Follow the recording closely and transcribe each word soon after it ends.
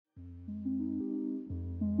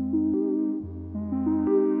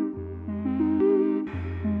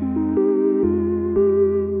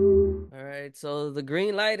right, so the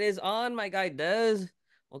green light is on, my guy Des.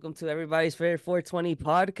 Welcome to everybody's favorite 420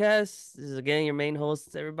 podcast. This is again your main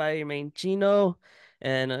host, everybody, your main Chino.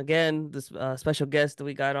 And again, this special guest that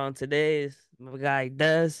we got on today is my guy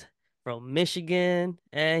Des from Michigan.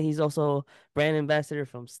 And he's also brand ambassador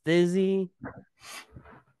from Stiiizy.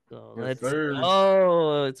 So Yes, let's sir.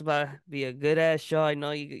 go. It's about to be a good ass show. I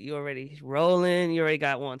know you already rolling. You already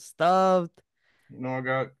got one stuffed. I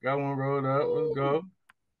got one rolled up. Let's go.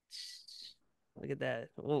 Look at that.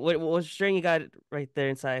 What string you got right there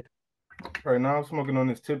inside? Right now, I'm smoking on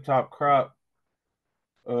this Tip Top Crop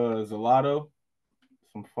Zelato,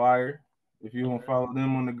 some fire. If you don't Okay. follow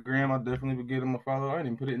them on the gram, I definitely would give them a follow. I didn't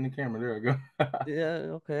even put it in the camera. There I go.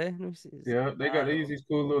 Yeah, okay. Let me see. Yeah, they use Lotto. these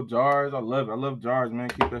cool little jars. I love it. I love jars, man.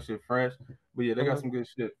 Keep that shit fresh. But yeah, they got Uh-huh. some good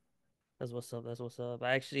shit. That's what's up. That's what's up.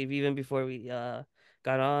 I actually, even before we got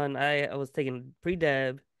on, I was taking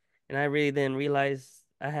pre-dab, and I really didn't realize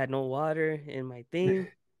I had no water in my thing.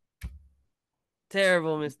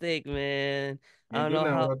 Terrible mistake, man. I Can't don't do know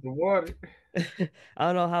nothing how. without the water. I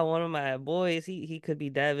don't know how one of my boys he could be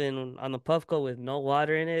dabbing on the Puffco with no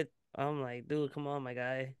water in it. I'm like, dude, come on, my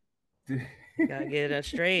guy. Gotta get it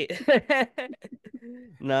straight.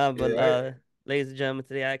 Nah, but Yeah, ladies and gentlemen,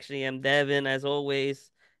 today I actually am Devin as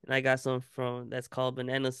always, and I got some from that's called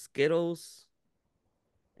Banana Skittles,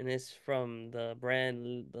 and it's from the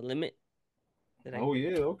brand The Limit. That I oh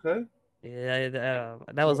yeah, okay. yeah,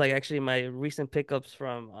 that was Well, like actually my recent pickups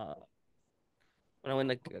from when I went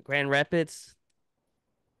to Grand Rapids.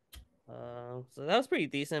 So that was pretty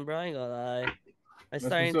decent, bro. I ain't gonna lie. I that's what's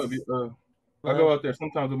starting up. I uh go out there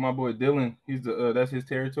sometimes with my boy Dylan. He's the that's his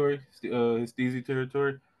territory, his Steezy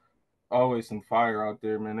territory. Always some fire out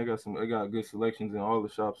there, man. They got good selections in all the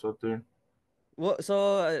shops up there. what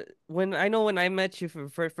so when I know when I met you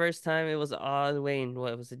for first time it was all the way in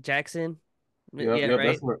what was it Jackson? Yep, Yeah, yep.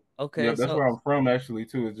 right. Okay, That's so where I'm from actually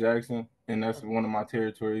too. Is Jackson, and that's uh, one of my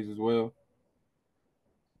territories as well.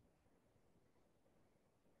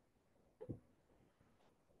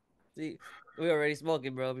 see, we already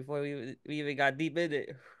smoking, bro, before we even got deep in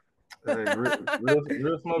it. Hey,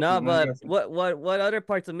 real smokers, No, man. but what other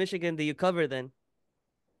parts of Michigan do you cover then?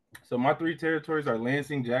 So my three territories are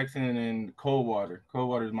Lansing, Jackson, and Coldwater.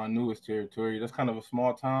 Coldwater is my newest territory. That's kind of a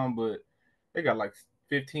small town, but they got like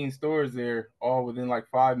 15 stores there, all within like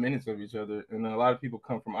 5 minutes of each other. And then a lot of people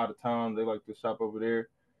come from out of town. They like to shop over there.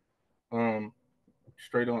 Um,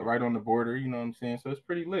 straight on, right on the border. You know what I'm saying? So it's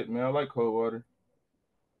pretty lit, man. I like Coldwater.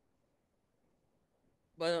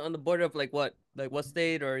 But on the border of like what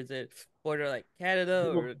state, or is it border like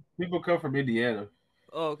Canada or? People come from Indiana.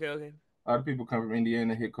 Oh, okay, okay. A lot of people come from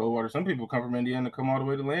Indiana, hit Coldwater. Some people come from Indiana, come all the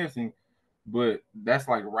way to Lansing, but that's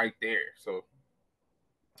like right there. So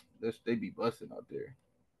they be busting out there.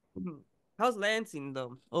 Mhm. How's Lansing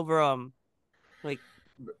though? Over like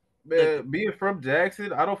the Man, being from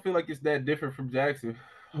Jackson, I don't feel like it's that different from Jackson.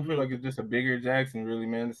 I feel mhm. like it's just a bigger Jackson, really,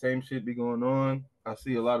 man. The same shit be going on. I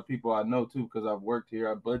see a lot of people I know too because I've worked here.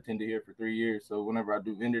 I bud tended here for 3 years, so whenever I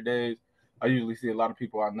do vendor days, I usually see a lot of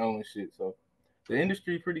people I know and shit. So the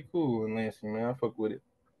industry pretty cool in Lansing, man. I fuck with it.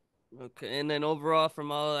 Okay, and then overall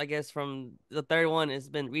from all, I guess from the third one, it's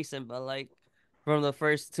been recent, but like from the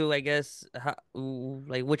first two, I guess,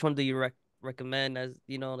 like which one do you recommend as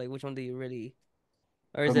like which one do you really,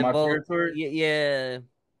 or is Of it my both? territory, Yeah.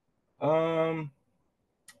 um,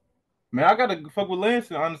 man, I gotta fuck with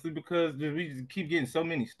Lansing honestly because we just keep getting so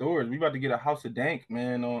many stores. We about to get a House of Dank,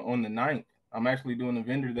 man, on the 9th. I'm actually doing a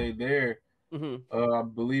vendor day there. Hmm. I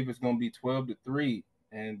believe it's gonna be 12 to 3,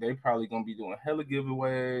 and they probably gonna be doing hella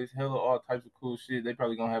giveaways, hella all types of cool shit. They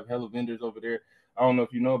probably gonna have hella vendors over there. I don't know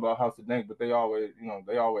if you know about House of Dank, but they always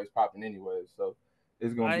popping anyways. So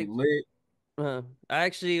it's gonna be I lit. I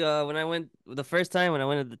actually when I went the first time when I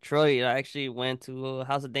went to Detroit, I actually went to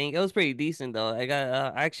House of Dank. It was pretty decent though.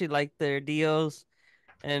 I actually liked their deals,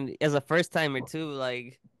 and as a first timer too,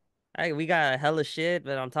 like. We got hella shit,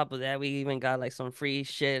 but on top of that, we even got like some free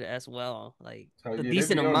shit as well, like So a yeah, they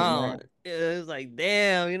decent be on it, man. amount. It was like,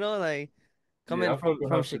 damn, like Yeah, coming I fuck with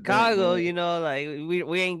from House of Dank, Chicago, man. like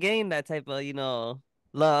we ain't getting that type of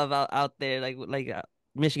love out there like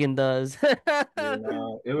Michigan does. Yeah,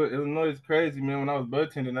 nah, Illinois is crazy, man. When I was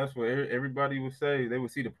bud tending, that's what everybody would say. They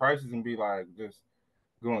would see the prices and be like, just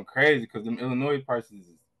going crazy because them Illinois prices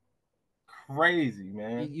is crazy,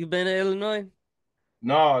 man. You been to Illinois?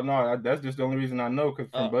 No, no, that's just the only reason I know. Cause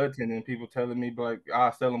from Oh, bud tending, people telling me like I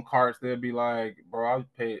sell them carts, they'll be like, bro, I'll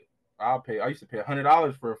pay. I used to pay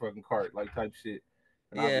 $100 for a fucking cart, like type shit,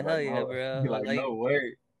 and I'll be yeah, like, hell yeah, no, be bro. like, Like no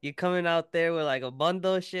way. you coming out there with like a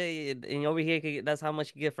bundle of shit, and over here that's how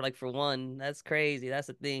much you get for for one. That's crazy. That's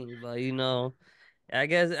the thing, but. I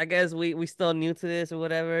guess we still new to this or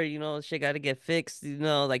whatever, shit got to get fixed,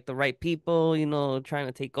 like the right people, trying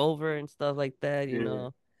to take over and stuff like that, Yeah.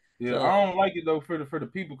 Yeah, So I don't like it though for the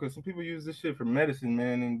people because some people use this shit for medicine,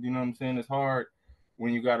 man, and you know what I'm saying. It's hard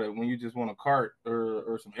when you just want a cart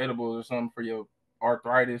or some edibles or something for your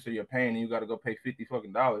arthritis or your pain, and you got to go pay $50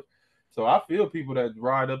 fucking. So I feel people that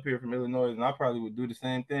ride up here from Illinois, and I probably would do the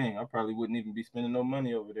same thing. I probably wouldn't even be spending no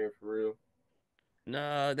money over there for real.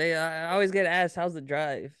 no, I always get asked how's the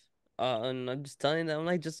drive. And I'm just telling them,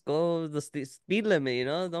 like, just go the speed limit,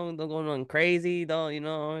 don't go on crazy, don't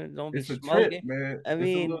be It's a trip, smoking. man. I It's a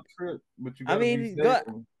mean, little trip, but you I got to be mean, safe.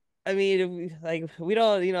 go. I mean, like we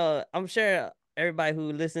don't, I'm sure everybody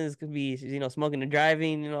who listens could be, smoking and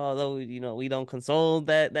driving, although, we don't console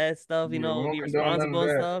that stuff, Yeah, we don't be condone none of responsible and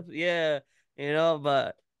that. stuff. Yeah,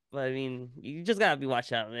 but I mean, you just gotta be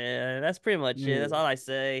watch out, man. That's pretty much it. That's Yeah, all I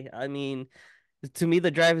say. I mean, to me, the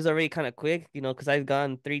drive is already kind of quick, because I've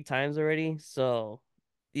gone 3 times already, so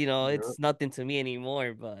yeah. it's nothing to me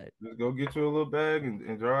anymore. But Just go get you a little bag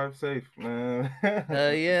and drive safe, man.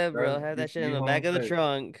 yeah, bro, have that shit in Get the home back of the safe.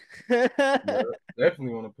 trunk. Yeah,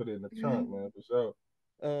 definitely want to put it in the trunk, man, for sure.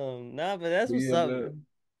 Nah, but that's But what's yeah, up. man.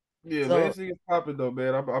 Yeah, man, So, see it's popping though,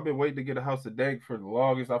 man. I've been waiting to get a house of dank for the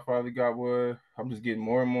longest. I finally got one. I'm just getting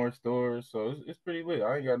more and more stores, so it's pretty lit.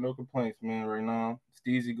 I ain't got no complaints, man, right now.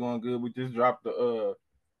 Stiiizy going good. We just dropped the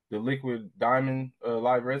liquid diamond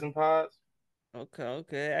live resin pods. okay,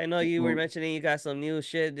 okay. I know you were So mentioning you got some new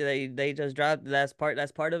shit. They just dropped. That's part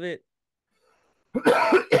of it.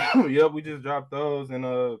 yep, we just dropped those, and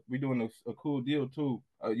we doing a cool deal too.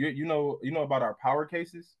 You know about our power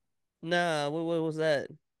cases. Nah, what was that?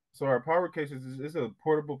 So our power cases is a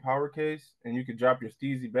portable power case, and you could drop your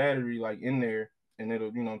Stiiizy battery like in there, and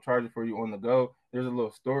it'll charge it for you on the go. There's a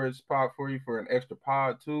little storage spot for you for an extra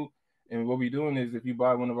pod too. And what we doing is if you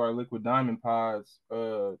buy one of our liquid diamond pods,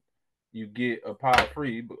 you get a pod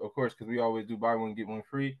free, but of course, because we always do buy one get one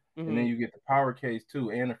free, and Mm-hmm. then you get the power case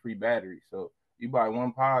too and a free battery. So you buy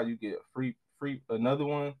one pod, you get a free another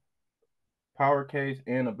one, power case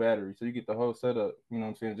and a battery. So you get the whole setup. You know what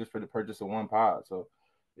I'm saying, just for the purchase of one pod. So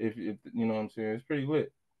if you know what I'm saying, it's pretty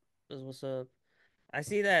lit. That's what's up. I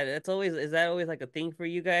see that. Is that always like a thing for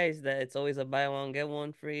you guys that it's always a buy one get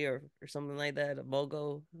one free or something like that, a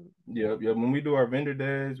BOGO? Yeah, yeah. When we do our vendor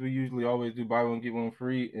days, we usually always do buy one get one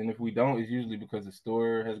free, and if we don't, it's usually because the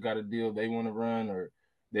store has got a deal they want to run or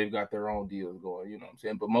they've got their own deals going. You know what I'm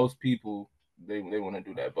saying? But most people they want to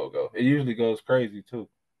do that BOGO. It usually goes crazy too.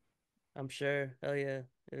 I'm sure. Hell yeah.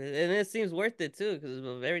 And it seems worth it too, because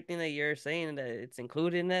of everything that you're saying that it's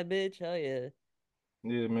included in that bitch. Hell yeah.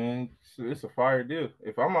 Yeah, man, it's a fire deal.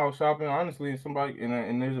 If I'm out shopping, honestly, and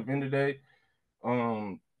and there's a vendor day,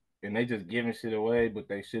 um, and they just giving shit away, but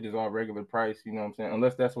they shit is all regular price. You know what I'm saying?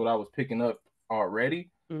 Unless that's what I was picking up already,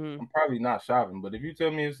 Mm-hmm. I'm probably not shopping. But if you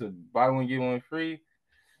tell me it's a buy one get one free,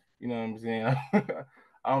 you know what I'm saying?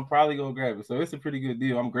 I'm probably gonna grab it. So it's a pretty good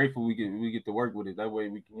deal. I'm grateful we get to work with it. That way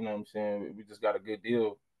you know what I'm saying? We just got a good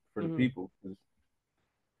deal for the Mm-hmm. people. 'Cause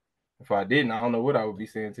if I didn't, I don't know what I would be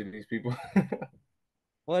saying to these people.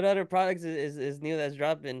 What other products is new that's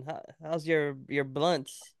dropping? How's your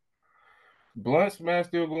blunts? Blunts, man,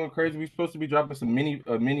 still going crazy. We supposed to be dropping a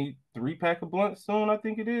mini 3 pack of blunts soon. I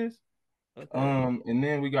think it is. Okay. And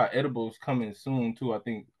then we got edibles coming soon too. I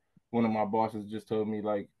think one of my bosses just told me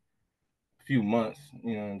like a few months.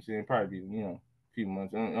 You know what I'm saying? Probably a few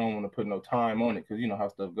months. I don't want to put no time on it because you know how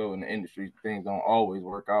stuff go in the industry. Things don't always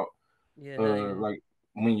work out Yeah, hell yeah. like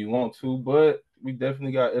when you want to. But we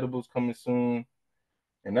definitely got edibles coming soon,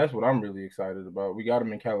 and that's what I'm really excited about. We got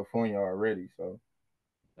them in California already, so.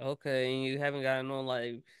 Okay, and you haven't gotten no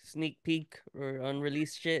like sneak peek or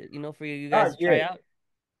unreleased shit, for you guys Not to try yet. out?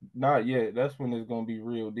 Not yet. That's when it's gonna be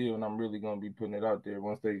real deal, and I'm really gonna be putting it out there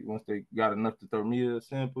once they got enough to throw me a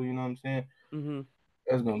sample. You know what I'm saying? Mm-hmm.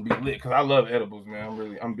 That's gonna be lit because I love edibles,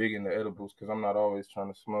 man. I'm big into edibles because I'm not always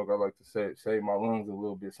trying to smoke. I like to save my lungs a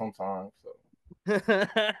little bit sometimes. So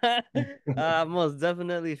I most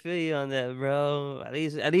definitely feel you on that, bro. At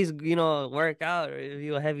least, work out or if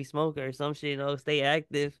you're a heavy smoker or some shit, stay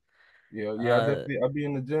active. yeah, yeah. Uh, I be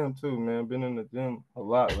in the gym too, man. Been in the gym a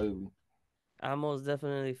lot lately. I most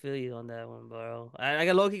definitely feel you on that one, bro. I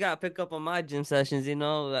got Loki got to pick up on my gym sessions,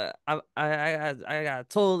 I got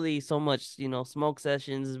totally so much, smoke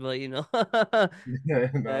sessions, but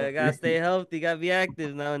Nah, I gotta free. stay healthy, gotta be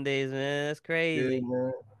active nowadays, man. That's Yeah, crazy.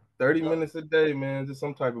 man. 30 So, minutes a day, man. Just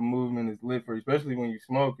some type of movement is lit for you, especially when you're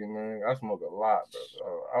smoking, man. I smoke a lot, bro.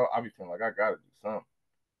 So I be feeling like I gotta do something.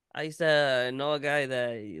 I used to know a guy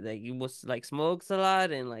that he was like smokes a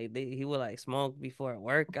lot and he would like smoke before a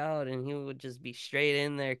workout and he would just be straight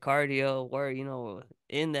in there cardio work,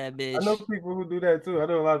 in that I know bitch. people who do that too. I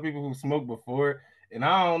know a lot of people who smoke before, and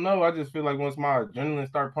I don't know. I just feel like once my adrenaline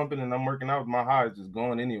start pumping and I'm working out, my high is just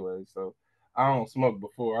going anyway. So I don't smoke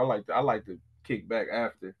before. I like to kick back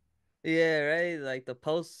after. Yeah, right. Like the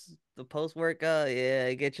post workout,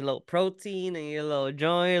 yeah, get your little protein and your little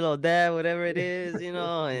joint, your little dab, whatever it is,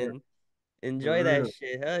 For, and enjoy that for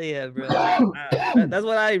shit. Hell yeah, bro. That's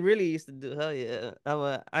what I really used to do. Hell yeah.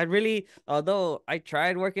 I really, although I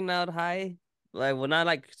tried working out high, like well, not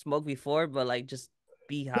like smoke before, but like just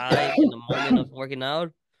be high in the moment of working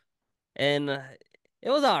out, and it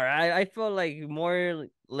was all right. I felt like more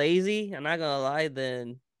lazy. I'm not gonna lie,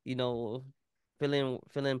 than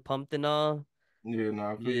feeling pumped and all. Yeah, no,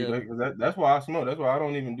 I feel you. Yeah. That's why I smoke. That's why I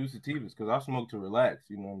don't even do sativas because I smoke to relax.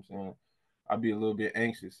 You know what I'm saying? I be a little bit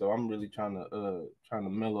anxious, so I'm really trying to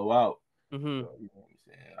mellow out. Mm-hmm. So you know what I'm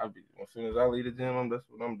saying? I be as soon as I leave the gym, that's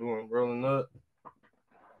what I'm doing, rolling up,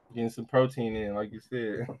 getting some protein in, like you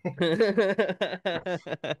said.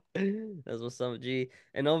 That's what's up, G.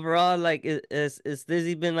 And overall, like, is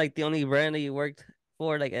Stiiizy been like the only brand that you worked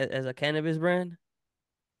for, like, as a cannabis brand?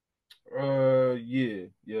 Yeah,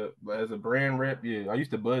 yeah. But as a brand rep, yeah, I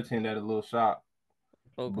used to bud tend at a little shop,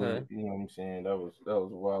 but Okay. you know what I'm saying. That was a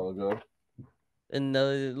while ago. And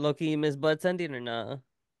low-key you miss bud tending or not?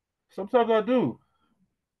 Sometimes I do.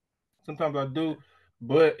 Sometimes I do,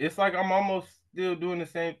 but it's like I'm almost still doing the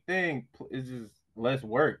same thing. It's just less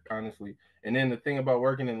work, honestly. And then the thing about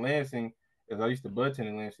working in Lansing is I used to bartend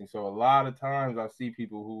in Lansing, so a lot of times I see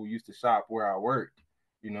people who used to shop where I worked.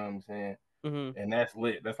 You know what I'm saying? Mm-hmm. And that's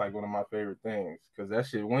lit. That's like one of my favorite things because that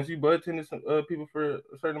shit. Once you bartend to some people for a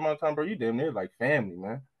certain amount of time, bro, you damn near like family,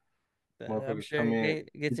 man. I'm Motherfuckers sure come in.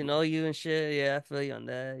 get to know you and shit. Yeah, I feel you on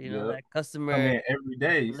that. Yep. That Come customer in every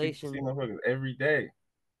day. You see relation. motherfuckers every day.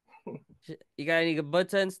 You got any good bud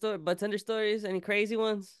tender stories? Any crazy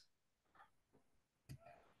ones?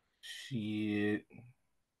 Shit.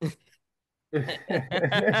 He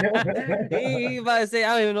about to say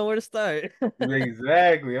I don't even know where to start.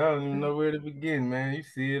 Exactly. I don't even know where to begin, man. You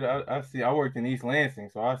see it. I see. I worked in East Lansing,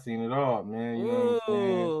 so I seen it all, man. You know what I'm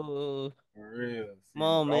saying? Ooh, For real. come Seen it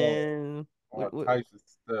on, man. all types of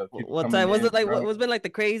stuff. People What coming time was in it like? drunk. What's been like the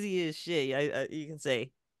craziest shit you can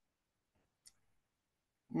say?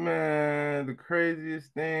 Man, the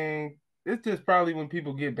craziest thing. It's just probably when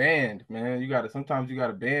people get banned, man. Sometimes you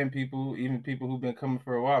gotta ban people, even people who've been coming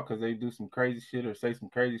for a while, because they do some crazy shit or say some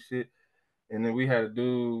crazy shit. And then we had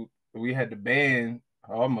to ban.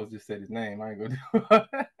 I almost just said his name. I ain't gonna do.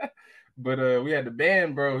 But we had to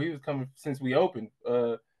ban, bro. He was coming since we opened.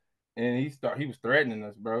 And he was threatening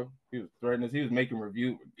us, bro. He was threatening us. He was making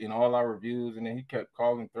review in all our reviews, and then he kept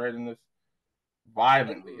calling, threatening us Like,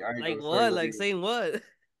 violently. I ain't like gonna say what? what he Like was, saying what?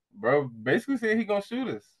 bro. Basically saying he gonna shoot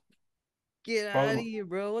us. Get Call out of him, here,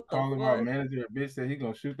 bro. What the call him our fuck? manager. A bitch said he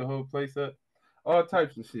gonna shoot the whole place up. All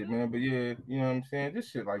types of shit, man. But yeah, you know what I'm saying.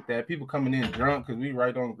 Just shit like that. People coming in drunk because we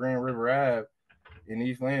right on Grand River Ave in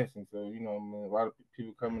East Lansing. So you know, man, a lot of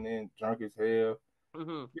people coming in drunk as hell.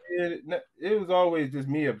 Hmm. It was always just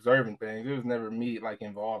me observing things. It was never me like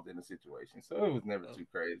involved in the situation, so it was never Oh, too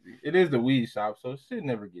crazy. It is the weed shop, so it should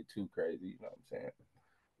never get too crazy. You know what I'm saying?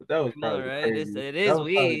 But that was I know, probably the right? craziest. It That is was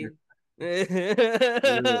probably weed. the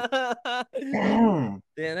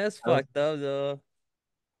Damn, that's that was, fucked up though.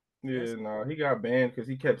 yeah. That's No, he got banned because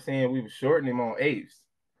he kept saying we was shorting him on apes.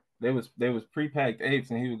 They was pre-packed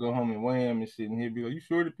apes, and he would go home and weigh them and shit, and he'd be like, "You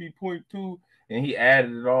shorted P.2," and he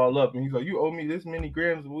added it all up, and he's like, "You owe me this many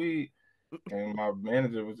grams of weed." And my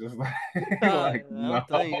manager was just like, like, I'm no,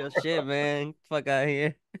 telling you your shit, man. Fuck out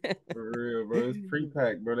here. for real, bro. It's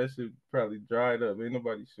pre-packed, bro. That shit probably dried up. Ain't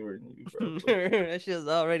nobody shorting you, bro. Fuck That shit's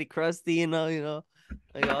already crusty, like all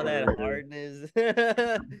for that real. hardness.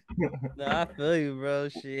 No, I feel you, bro.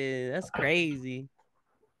 Shit, that's crazy.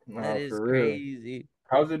 That Nah, is for real. crazy.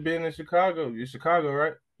 How's it been in Chicago? You're Chicago,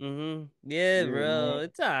 right? Yeah, Yeah, bro. man.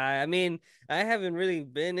 It's alright. I mean, I haven't really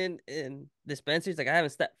been in dispensaries. Like, I haven't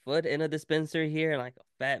stepped foot in a dispensary here in like a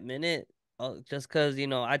fat minute. Oh, just cause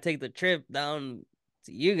I take the trip down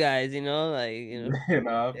to you guys. Nah, I feel it.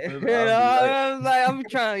 I'll be right. I'm like I'm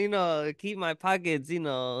trying, keep my pockets,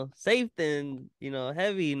 safe and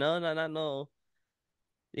heavy. Not no,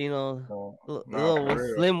 you know, a Nah, little for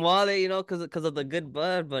real. slim wallet, cause of the good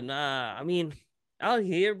bud. But nah, I mean, out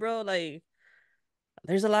here, bro, like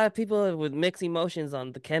there's a lot of people with mixed emotions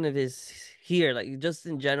on the cannabis here, like just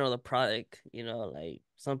in general, the product. Like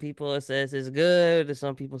some people it says it's good,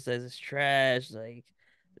 some people says it's trash. Like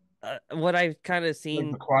what I've kind of Like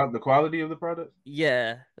seen, the quality of the product.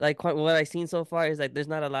 yeah, like what I've seen so far is like there's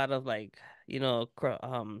not a lot of like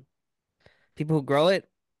people who grow it.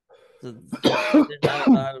 So there's not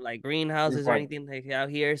a lot of like It's greenhouses or like anything like out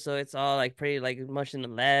here, so it's all like pretty like much in the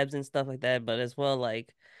labs and stuff like that. But as well,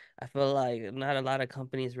 like I feel like not a lot of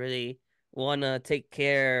companies really want to take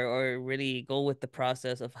care or really go with the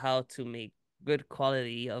process of how to make good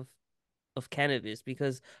quality of cannabis,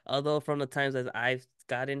 because although from the times that I've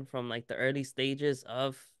gotten from like the early stages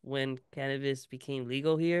of when cannabis became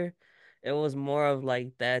legal here, it was more of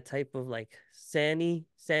like that type of like sandy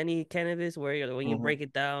cannabis where when you mhm. break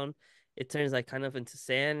it down, it turns like kind of into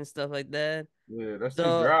sand and stuff like that. Yeah, that's too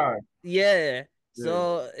So dry. yeah. Yeah,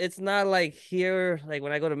 So it's not like here, like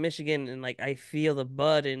when I go to Michigan and like I feel the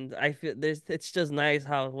bud and I feel there's it's just nice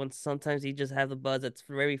how when sometimes you just have the buds that's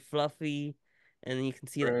very fluffy and then you can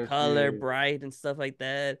see the fresh. color Yeah, bright and stuff like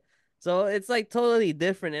that. So it's like totally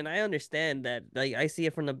different and I understand that. Like I see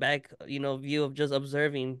it from the back, view of just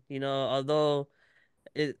observing, although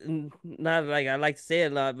not like I like to say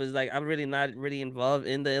it a lot, but it's like I'm really not really involved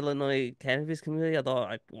in the Illinois cannabis community, although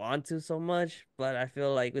I want to so much. But I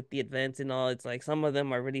feel like with the events and all, it's like some of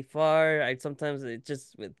them are really far. I sometimes it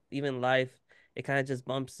just with even life, it kind of just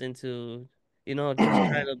bumps into, just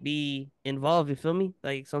trying to be involved. You feel me?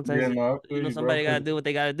 Like sometimes yeah, no, I feel you, bro. somebody Because gotta do what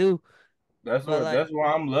they gotta do. But like, that's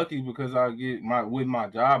why I'm lucky because I get my with my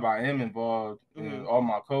job I am involved and mm-hmm. all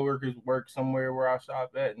my coworkers work somewhere where I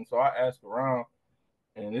shop at, and so I ask around.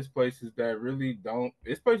 And it's places that really don't.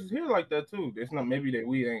 It's places here like that too. It's not maybe that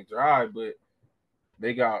weed ain't dry, but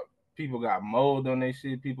they got people got mold on their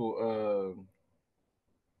shit. People,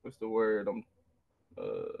 what's the word? I'm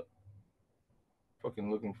uh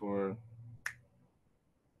fucking looking for.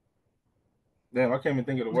 Damn, I can't even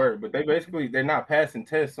think of the word. But they basically they're not passing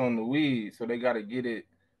tests on the weed, so they got to get it.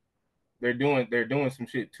 They're doing some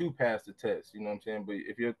shit to pass the test. You know what I'm saying? But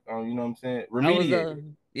if you're, you know what I'm saying, I was yeah.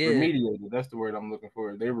 remediated. That's the word I'm looking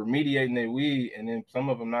for. They're remediating their weed, and then some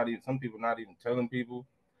of them not even. Some people not even telling people.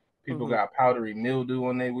 People Mm-hmm. got powdery mildew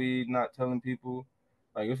on their weed, not telling people.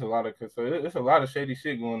 Like it's a lot of so it's a lot of shady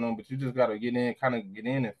shit going on. But you just gotta kind of get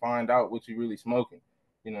in and find out what you really smoking.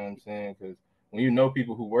 You know what I'm saying? Because when you know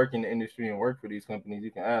people who work in the industry and work for these companies,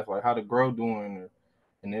 you can ask like, "How the grow doing?"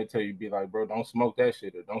 And they'll tell you, be like, "Bro, don't smoke that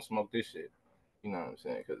shit or don't smoke this shit." You know what I'm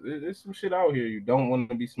saying? Because there's some shit out here you don't want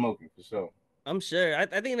to be smoking for sure. I'm sure. I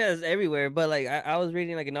think that's everywhere, but like I was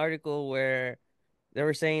reading like an article where they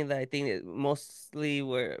were saying that I think it mostly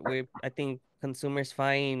where I think consumers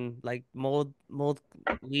find like mold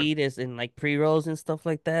weed is in like pre-rolls and stuff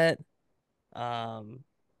like that. Um,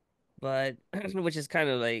 but which is kind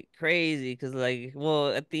of like crazy because like well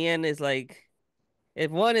at the end it's like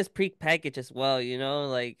if one is pre-packaged as well,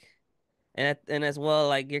 like and as well,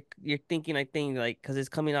 like you're thinking, I think, like because it's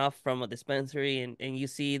coming off from a dispensary, and you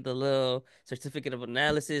see the little certificate of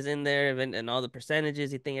analysis in there, and all the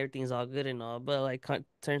percentages, you think everything's all good and all, but like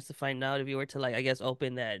turns to find out if you were to like I guess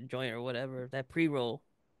open that joint or whatever that pre roll,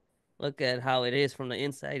 look at how it is from the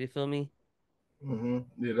inside. You feel me?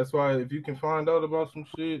 Yeah, that's why if you can find out about some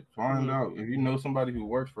shit, find Mm-hmm. out. If you know somebody who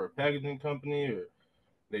works for a packaging company or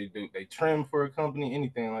they trim for a company,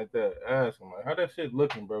 anything like that. Ask them like, how that shit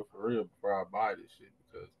looking, bro, for real before I buy this shit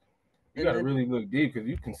because you And gotta then really look deep because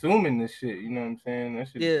you consuming this shit. You know what I'm saying? That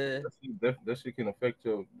shit is yeah. that shit can affect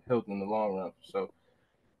your health in the long run. So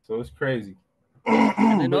it's crazy.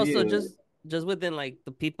 And then But also yeah. just within like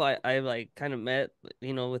the people I like kind of met,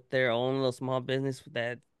 with their own little small business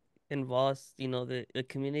that involves, the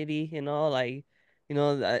community and all, like,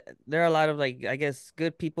 there are a lot of like I guess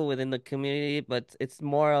good people within the community, but it's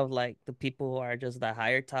more of like the people who are just the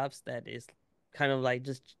higher tops that is kind of like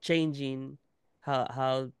just changing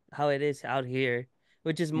how it is out here,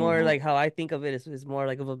 which is more Hmm. like how I think of it is more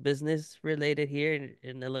like of a business related here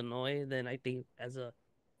in Illinois than I think as a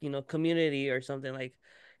community or something like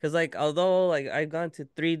because like although like I've gone to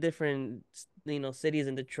three different cities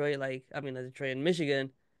in Detroit, like I mean Detroit and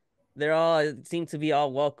Michigan, they're all seem to be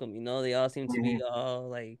all welcome, they all seem to Hmm. be all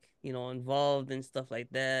like involved and stuff like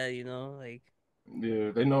that, like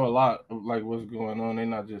Yeah, they know a lot of like what's going on. They're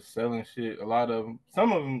not just selling shit. A lot of them,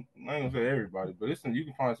 some of them, I ain't gonna say everybody, but you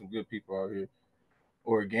can find some good people out here.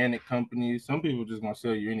 Organic companies. Some people just gonna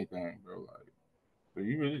sell you anything, bro. Like, but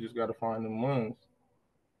you really just gotta find them ones.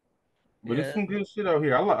 But it's yeah. some good shit out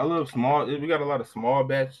here. I love small. We got a lot of small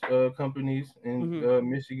batch companies in Hmm.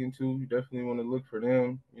 Michigan too. You definitely want to look for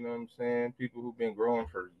them. You know what I'm saying? People who've been growing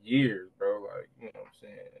for years, bro. Like, you know what I'm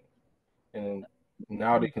saying? And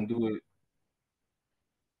now they can do it.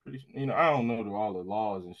 I don't know all the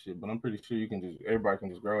laws and shit, but I'm pretty sure you can just everybody can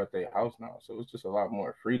just grow at their house now. So it's just a lot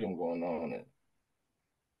more freedom going on. And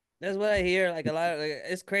That's what I hear. Like a lot of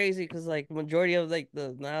it's crazy because like majority of like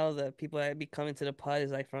the now the people that be coming to the pod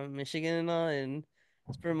is like from Michigan and all, and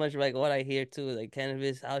it's pretty much like what I hear too. Like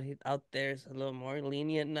cannabis out there is a little more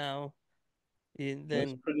lenient now. It's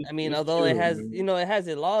Then pretty. I mean, It's although it chill, has man. it has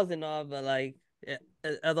its laws and all, but like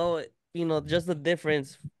although just the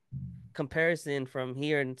difference comparison from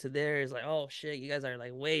here and to there is like, oh shit, you guys are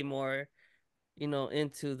like way more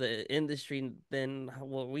into the industry than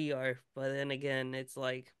what we are. But then again, it's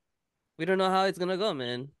like we don't know how it's gonna go,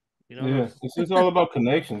 man. We don't know. Yeah, it's just all about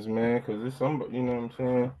connections, man. Because it's some, you know what I'm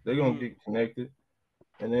saying. They gonna Mhm. get connected,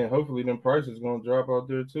 and then hopefully them prices gonna drop out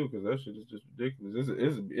there too. Because that shit is just ridiculous.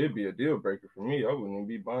 It'd be a deal breaker for me. I wouldn't even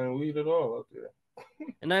be buying weed at all out there.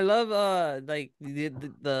 And I love like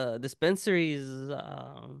the dispensaries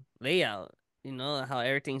layout. You know how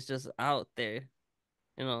everything's just out there.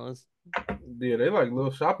 It's Yeah, they like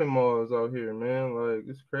little shopping malls out here, man. Like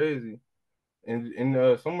it's crazy. And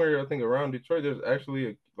somewhere I think around Detroit, there's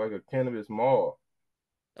actually like a cannabis mall,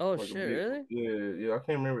 oh like a shit, big. really? Yeah. I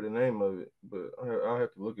can't remember the name of it, but I'll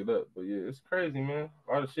have to look it up. But yeah, it's crazy, man.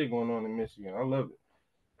 A lot of shit going on in Michigan. I love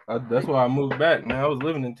it. That's why I moved back, man. I was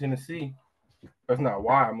living in Tennessee. That's not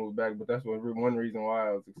why I moved back, but that's one reason why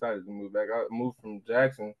I was excited to move back. I moved from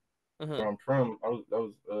Jackson, Uh-huh. where I'm from.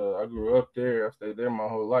 I grew up there. I stayed there my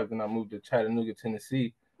whole life. Then I moved to Chattanooga,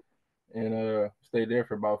 Tennessee, and stayed there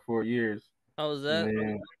for about 4 years. How was And that?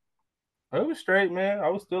 then it was straight, man. I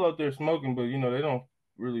was still out there smoking, but they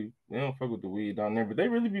don't fuck with the weed down there. But they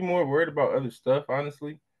really be more worried about other stuff,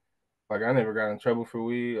 honestly. Like I never got in trouble for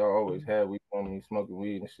weed. I always Mhm. had weed on me, smoking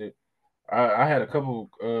weed and shit. I had a couple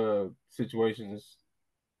situations.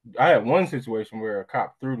 I had one situation where a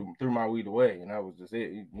cop threw my weed away, and that was just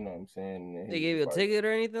it. You know what I'm saying? And he They was gave you just a like, ticket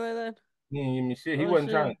or anything like that? he didn't give me shit. He Oh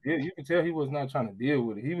wasn't trying shit. to deal. You could tell he was not trying to deal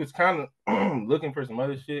with it. He was kind of looking for some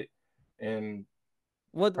other shit, and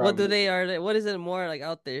What probably do they are they, what is it more like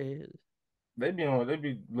out there? they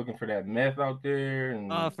be looking for that meth out there,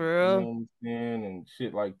 Oh, and for you know real? what I'm saying, and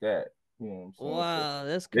shit like that. You know what I'm saying? So Wow,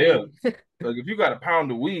 that's yeah, crazy. like if you got a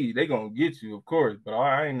pound of weed, they gonna get you, of course. But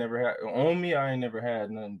I ain't never had on me. I ain't never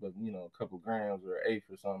had nothing but a couple grams or an eighth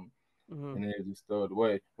or something, Hmm. and then just throw it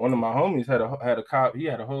away. One of my homies had a cop. He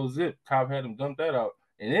had a whole zip. Cop had him dump that out,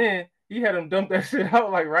 and then he had him dump that shit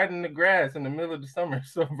out like right in the grass in the middle of the summer.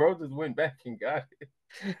 So bro just went back and got it.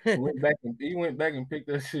 He went back and picked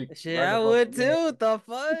that shit Shit, right I up off would the ground. too. The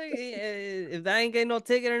fuck? If I ain't getting no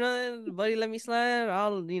ticket or nothing, buddy, let me slide.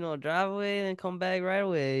 I'll, drive away and come back right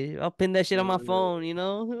away. I'll pin that shit on my phone.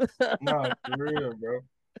 Nah, for real, bro.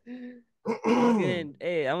 Fucking,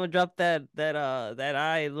 hey, I'm gonna drop that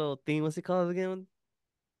eye little thing. What's it called again?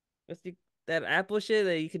 What's the that Apple shit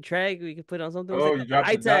that you can track? We can put on something. What's it Oh, you called? The dropped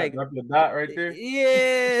eye the dot, tag. drop your dot right there.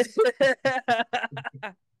 Yeah.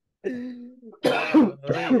 Oh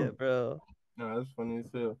yeah, bro. No, that's funny as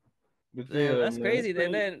hell. But Damn, yeah, that's man, it's crazy. And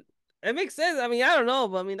crazy. then it makes sense. I mean, I don't know,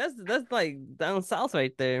 but I mean that's like down south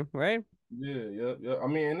right there, right? Yeah. I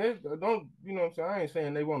mean, and they don't, you know what I'm saying? I ain't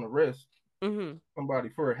saying they want to arrest Mm-hmm. somebody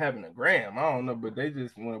for having a gram. I don't know, but they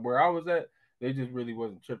just where I was at, they just really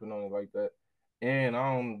wasn't tripping on it like that. And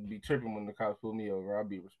I don't be tripping when the cops pull me over. I'll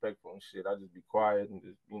be respectful and shit. I just be quiet and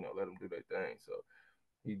just let them do their thing. So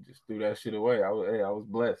he just threw that shit away. I was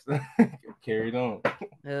blessed. Carried on.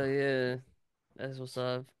 Hell yeah, that's what's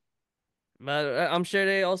up. But I'm sure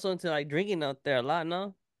they also into like drinking out there a lot,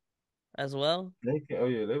 no? As well. Drinking. Oh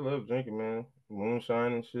yeah, they love drinking, man.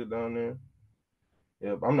 Moonshine and shit down there.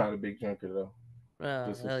 Yeah, I'm not a big drinker though.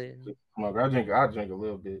 Hell yeah. Just smoke. I drink a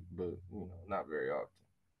little bit, but not very often.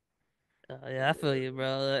 Yeah, I feel you,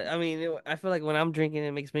 bro. I mean, I feel like when I'm drinking,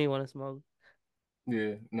 it makes me want to smoke.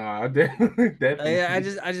 Yeah, nah, I definitely, Yeah, I definitely.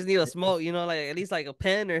 just I just need a smoke, like at least like a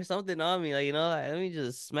pen or something on me, like let me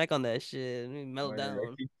just smack on that shit, let me melt Man, I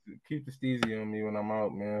down. keep the Stiiizy on me when I'm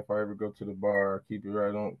out, man. If I ever go to the bar, I keep it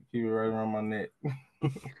right around my neck.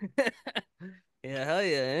 Yeah, hell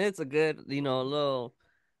yeah, and it's a good, little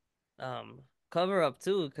um cover up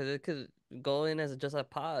too, because it could go in as just a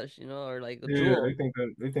polish, or like a Yeah, jewel.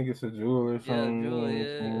 they think it's a jewel or Yeah, something. You jewel. know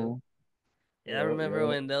Yeah, what I'm yeah. I saying? remember Yeah,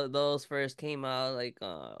 when those first came out, like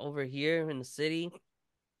over here in the city.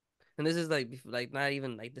 And this is like like not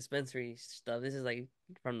even like dispensary stuff. This is like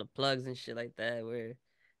from the plugs and shit like that, where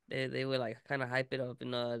they would like kind of hype it up,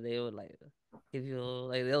 and they would like give you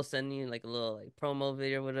like they'll send you like a little like promo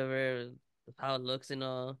video or whatever of how it looks and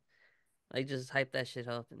all. Like just hype that shit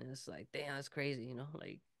up, and it's like damn, that's crazy,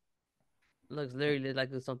 like looks literally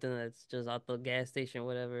like it's something that's just out the gas station or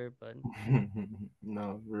whatever. But yeah.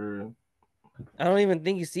 No, for real. I don't even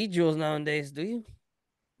think you see jewels nowadays, do you?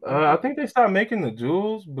 I think they stopped making the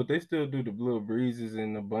jewels, but they still do the Blue Breezes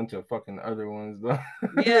and a bunch of fucking other ones though.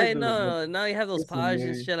 Yeah, They I do a bunch. know. Now you have those It's a pods and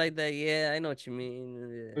million. shit like that. Yeah, I know what you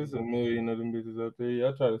mean. There's a million of them bitches out there. Yeah,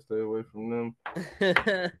 I try to stay away from them.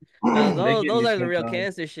 Yeah. No, They those get those me are the real sometimes.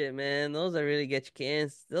 cancer shit, man. Those are really get you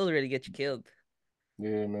cancer. Those really get you killed.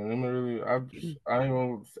 Yeah, man. Them are really. I ain't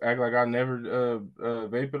gonna act like I never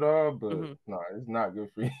vape at all, but Hmm. no, it's not good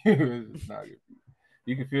for you. It's not good for you.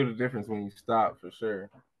 You can feel the difference when you stop for sure.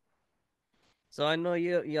 So I know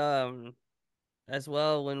you as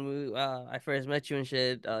well when I first met you and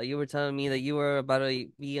shit. You were telling me that you were about to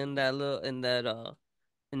be in that little in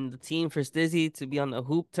the team for Stiiizy to be on the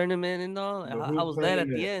hoop tournament and all. The How hoop was that at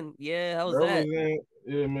the tournament. end? Yeah, how was That was that? in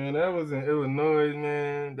yeah, man. That was in Illinois,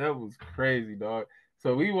 man. That was crazy, dog.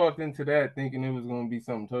 So we walked into that thinking it was gonna be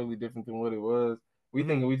something totally different than what it was. We Hmm.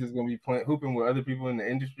 thinking we just gonna be playing hooping with other people in the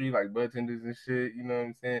industry, like bartenders and shit. You know what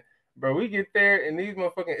I'm saying? Bro, we get there and these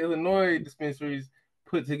motherfucking Illinois dispensaries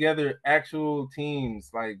put together actual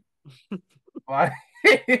teams, like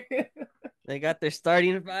They got their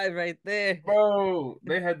starting five right there. bro,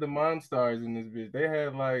 they had the Monstars in this bitch. They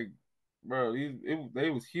had bro, they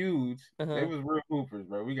was huge. They Uh-huh. was real hoopers,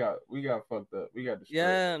 bro. We got fucked up. We got destroyed.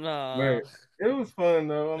 Yeah, no. But it was fun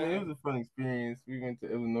though. I mean, it Uh, was a fun experience. We went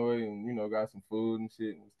to Illinois and got some food and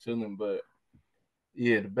shit and was chilling. But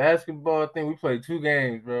yeah, the basketball thing, we played two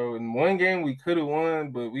games, bro. In one game we could have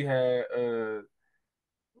won, but we had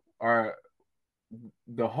our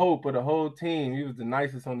the hope of the whole team. He was the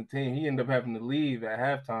nicest on the team. He ended up having to leave at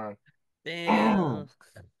halftime. damn.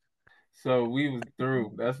 So we was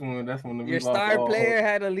through. That's when we Your lost star all hope. player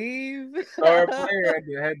had to leave. Star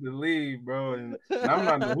player had to leave, bro. And I'm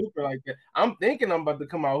not no hooper like that. I'm thinking I'm about to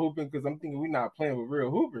come out hooping because I'm thinking we're not playing with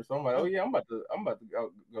real hoopers. So I'm like, oh yeah, I'm about to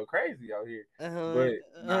go crazy out here. Oh, But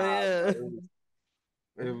oh nah, yeah.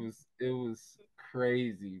 bro, it was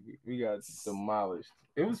crazy. We got demolished.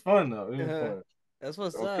 It was fun though. It was Uh, fun that's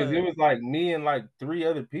what's because it up. was like me and like three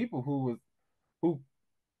other people who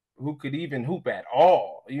who could even hoop at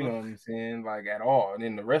all. You know what I'm saying? Like at all. And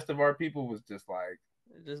then the rest of our people was just like,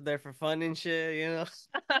 Just there for fun and shit, you know.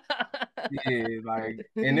 yeah,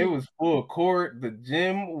 and it was full court. The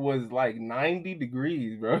gym was like 90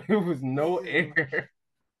 degrees, bro. It was no Damn. air.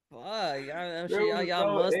 Fuck, I'm There sure y'all was y'all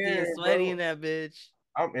no musty and air, sweaty bro. in that bitch.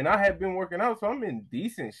 And I had been working out, so I'm in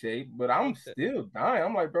decent shape, but I'm Okay. still dying.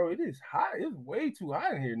 I'm like, bro, it is hot. It's way too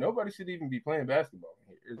hot in here. Nobody should even be playing basketball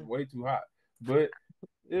in here. It's way too hot. But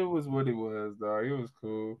it was what it was, dog. It was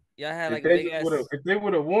cool. Y'all had If like a they big just would have, ass. if they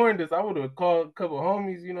would have warned us, I would have called a couple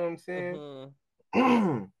homies. You know what I'm saying?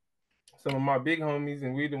 Uh-huh. Some of my big homies,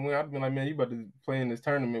 and we'd have went. I'd been like, man, you about to play in this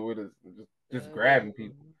tournament with us, just Uh, grabbing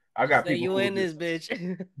people. I just got say people you who would in this just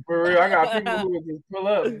bitch. for real. I got people who would just pull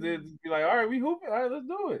up, just be like, all right, we hooping, all right, let's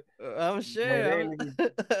do it. I'm But sure. they ain't even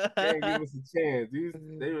they ain't give us a chance.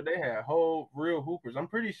 They had whole real hoopers. I'm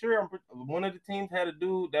pretty sure one of the teams had a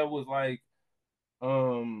dude that was like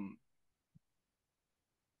um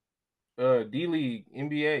D League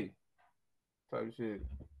NBA type shit.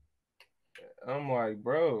 I'm like,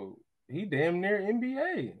 bro, he damn near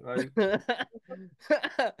NBA. Like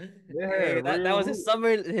they Hey, had that real was hoop.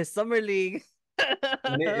 his summer league.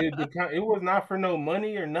 And it was not for no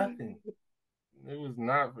money or nothing. It was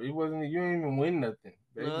not. It wasn't. You didn't even win nothing.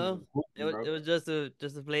 They just No, was hooping, it bro. was just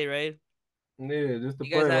to play, right? Yeah, just to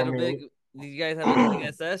You guys play. I had a mean, big. Did you guys have a big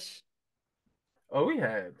SS? oh, we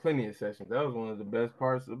had plenty of sessions. That was one of the best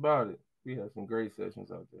parts about it. We had some great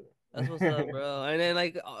sessions out That's what's up, there. bro. And then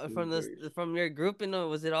like It was great. from your group,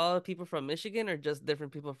 was it all people from Michigan or just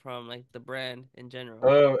different people from like the brand in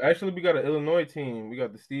general? Actually, we got an Illinois team. We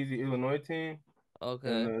got the Stiiizy Illinois team. And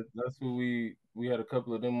Okay. that's who we had a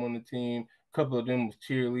couple of them on the team. A couple of them was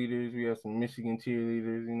cheerleaders. We had some Michigan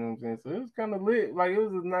cheerleaders. You know what I'm saying? So it was kind of lit. Like it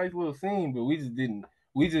was a nice little scene, but we just didn't.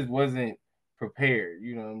 We just wasn't prepared.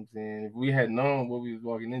 You know what I'm saying? If we had known what we was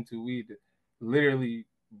walking into, we'd literally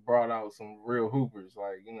brought out some real hoopers.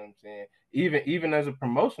 Like you know what I'm saying? Even as a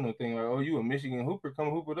promotional thing, like oh you a Michigan hooper, come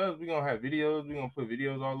hoop with us. We gonna have videos. We gonna put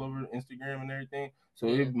videos all over Instagram and everything. So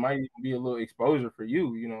Yeah. it might even be a little exposure for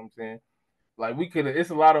you. You know what I'm saying? Like we could have, it's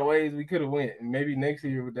a lot of ways we could have went. Maybe next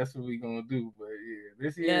year that's what we gonna do. But yeah,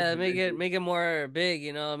 this year Yeah, for this year. make it more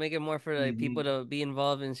big, make it more for like people Hmm. to be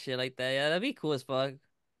involved in shit like that. Yeah, that'd be cool as fuck.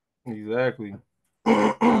 Exactly.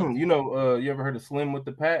 Uh, You ever heard of Slim with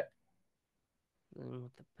the Pat?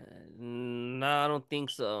 what the No, I don't think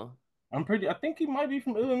so. I think he might be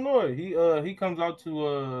from Illinois. He comes out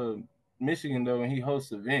to Michigan though, and he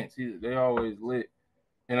hosts events. They always lit.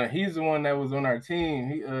 And he's the one that was on our team.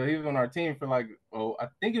 He was on our team for like I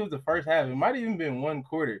think it was the first half. It might have even been one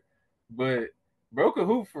quarter, but broke a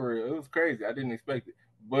hoop for real. It was crazy. I didn't expect it.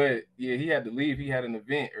 But yeah, he had to leave. He had an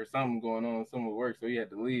event or something going on, something with work, so he had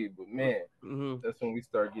to leave. But man, Mm-hmm. that's when we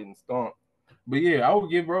start getting stomped. But yeah, I would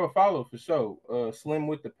give bro a follow for sure. Slim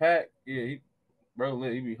with the pack, yeah, bro,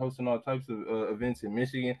 he be hosting all types of events in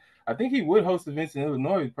Michigan. I think he would host events in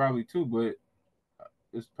Illinois probably too, but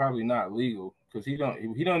it's probably not legal because he don't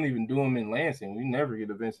even do them in Lansing. We never get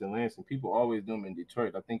events in Lansing. People always do them in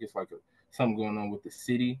Detroit. I think it's like something going on with the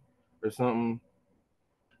city or something,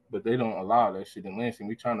 but they don't allow that shit in Lansing.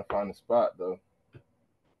 We trying to find a spot though.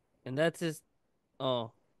 And that's his.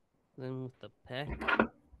 Oh, then with the pack.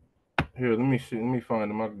 Here, let me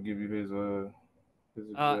find him. I can give you his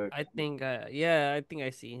exact. I think. Yeah, I think I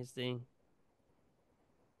see his thing.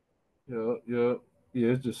 Yeah, yeah, yeah.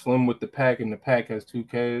 It's just Slim with the pack, and the pack has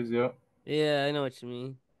 2Ks. Yep. Yeah, I know what you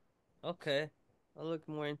mean. Okay, I'll look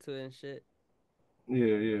more into it and shit.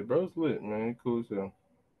 Yeah, yeah. Bro's lit, man. He cool as hell.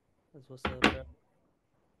 That's what's up, bro.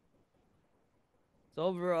 So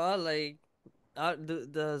overall, like, does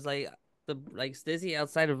the like Stiiizy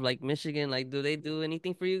outside of like Michigan, like, do they do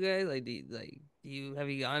anything for you guys? Like, do you have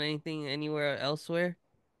you gone anything anywhere elsewhere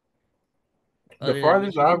The other than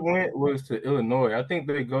farthest I Michigan? went was to Illinois. I think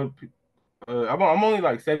they go. I'm only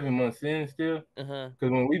like 7 months in still, Uh huh.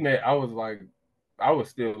 because when we met, I was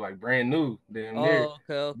still like brand new damn near. Oh,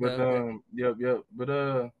 okay, okay, But okay. yep, yep.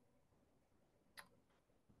 But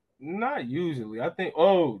not usually. I think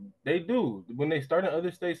they do when they start in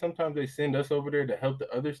other states. Sometimes they send us over there to help the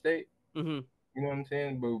other state. Mhm. You know what I'm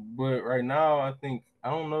saying? But right now, I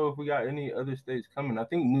don't know if we got any other states coming. I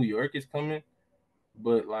think New York is coming,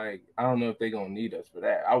 but like I don't know if they gonna need us for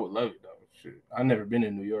that. I would love it though. Shit, I never been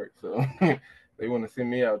in New York, so they want to send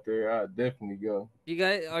me out there. I'd definitely go. You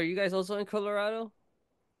guys also in Colorado?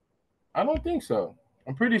 I don't think so.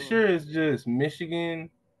 I'm pretty Mm. sure it's just Michigan,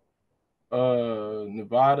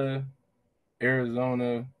 Nevada,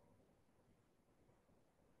 Arizona,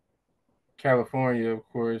 California, of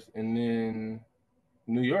course, and then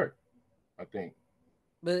New York. I think.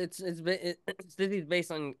 But Stiiizy's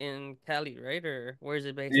based on in Cali, right? Or where is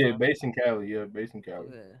it based Yeah, on? based in Cali. Yeah, based in Cali.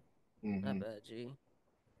 Okay, not Hmm. bad, G.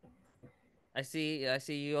 I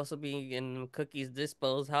see you also being in cookies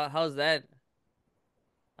dispos. How's that?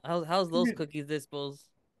 How's those cookies dispos?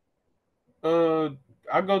 Uh,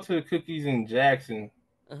 I go to the cookies in Jackson. You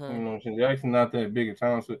Uh-huh. know what I'm saying? Jackson not that big a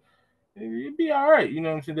town, so it'd be all right. You know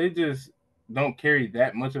what I'm saying? They just don't carry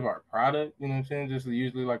that much of our product. You know what I'm saying? Just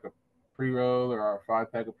usually like a pre roll or our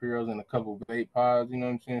 5 pack of pre rolls and a couple of vape pods. You know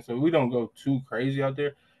what I'm saying? So we don't go too crazy out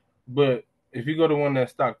there. But if you go to one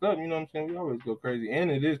that's stocked up, you know what I'm saying? We always go crazy,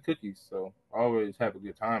 and it is cookies, so I always have a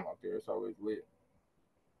good time out there. It's always lit.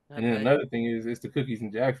 And Not then bad. another thing is, it's the cookies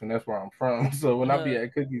in Jackson. That's where I'm from. So when I be Uh-huh.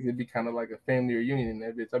 at cookies, it'd be kind of like a family reunion. In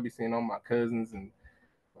that bitch, I be seeing all my cousins and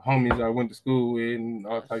homies I went to school with and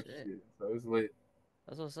all Oh types of shit. shit. So it's lit.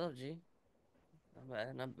 That's what's up, G. Not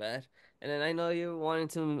bad, not bad. And then I know you're wanting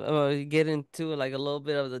to get into like a little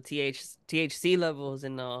bit of the THC levels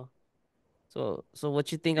and so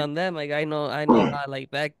what you think on them? Like I know how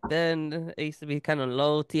like back then it used to be kind of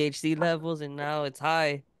low THC levels and now it's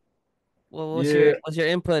high. Well, Yeah, what's your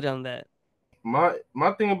input on that?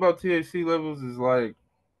 my thing about THC levels is like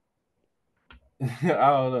I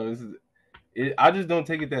don't know. I just don't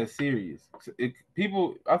take it that serious.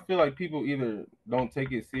 I feel like people either don't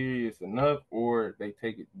take it serious enough or they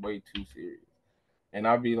take it way too serious. And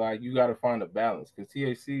I'll be like, you got to find a balance because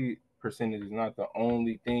THC percentage is not the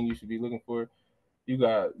only thing you should be looking for. You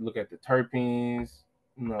got to look at the terpenes,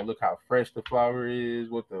 look how fresh the flower is,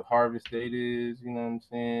 what the harvest date is, you know what I'm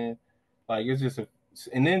saying? Like,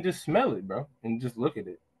 and then just smell it, bro, and just look at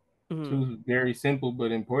it. Hmm. Two very simple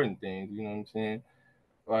but important things, you know what I'm saying?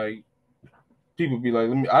 Like, people be like,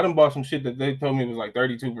 I done bought some shit that they told me was like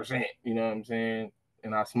 32%, you know what I'm saying?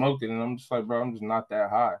 And I smoked it, and I'm just like, bro, I'm just not that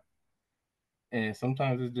high. And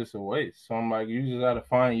sometimes it's just a waste. So I'm like, you just gotta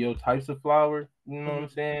find your types of flower, you know what I'm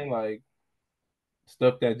Hmm. saying? Like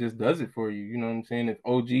stuff that just does it for you, you know what I'm saying? If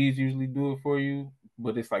OGs usually do it for you,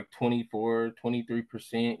 but it's like 24,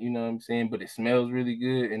 23%, you know what I'm saying? But it smells really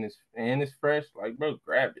good and it's fresh, like bro,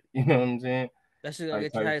 grab it, you know what I'm saying? That shit gonna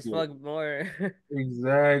Like get you high type as shit. fuck more. Hey,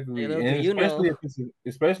 Exactly. little do And you know.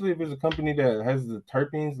 especially if it's a company that has the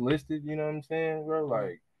terpenes listed, you know what I'm saying, bro? Mhm.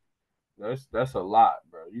 Like that's a lot,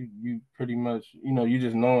 bro. You pretty much you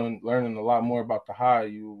just learning a lot more about the high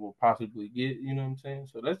you will possibly get. You know what I'm saying?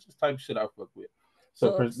 So that's just type of shit I fuck with.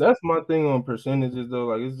 So So, that's my thing on percentages though.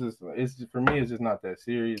 Like for me, it's just not that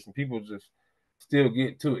serious, and people just still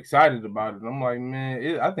get too excited about it. I'm like,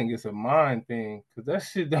 man, I think it's a mind thing because that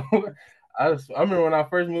shit don't. I remember when I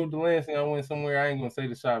first moved to Lansing, I went somewhere. I ain't gonna say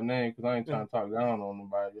the shop name because I ain't trying to talk down on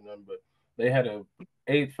nobody, but they had a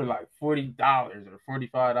eighth for like $40 or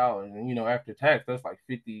 $45, and after tax that's like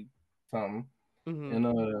 50 something. Mm-hmm.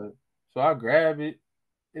 And so I grab it.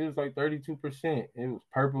 It was like 32%. It was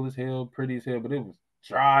purple as hell, pretty as hell, but it was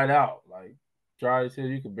dried out, like dry as hell.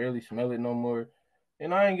 You could barely smell it no more,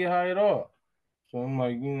 and I ain't get high at all. So I'm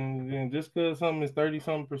like, just because something is 30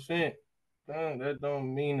 something percent, that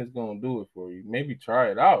don't mean it's gonna do it for you. Maybe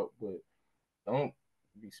try it out, but don't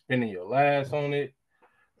be spending your last on it.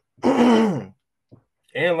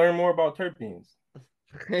 And learn more about terpenes.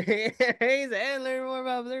 He's and learn more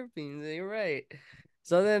about terpenes. You're right.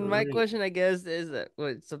 So then For my real. question, I guess, is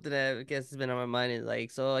what something that I guess has been on my mind is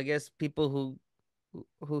like, so I guess people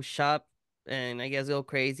who shop and I guess go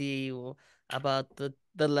crazy about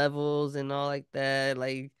the levels and all like that,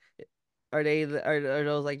 like are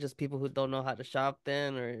those like just people who don't know how to shop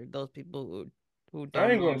then, or those people who I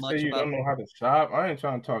don't ain't know gonna say much you don't about? know how to shop. I ain't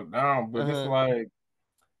trying to talk down, but it's Uh-huh. like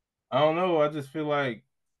I don't know. I just feel like,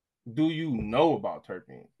 do you know about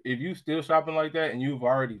terpenes? If you still shopping like that and you've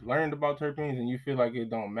already learned about terpenes and you feel like it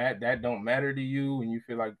don't matter, that don't matter to you, and you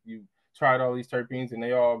feel like you tried all these terpenes and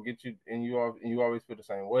they all get you, and you always feel the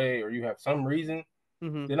same way, or you have some reason,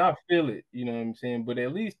 Mm-hmm. then I feel it. You know what I'm saying? But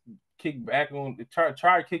at least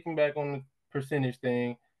try kicking back on the percentage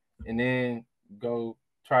thing, and then go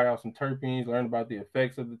try out some terpenes, learn about the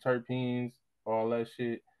effects of the terpenes, all that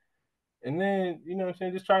shit, and then what I'm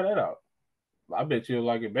saying, just try that out. I bet you'll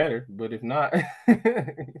like it better. But if not, you know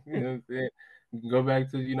what I'm saying, you can go back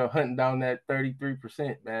to hunting down that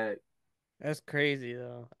 33% bag. That's crazy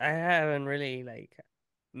though. I haven't really like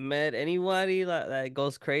met anybody that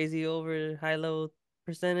goes crazy over high level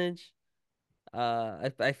percentage.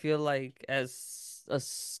 I feel like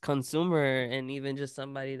as consumer and even just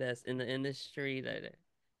somebody that's in the industry that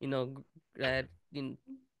you know that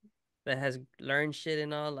that has learned shit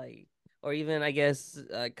and all like, or even I guess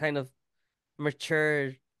kind of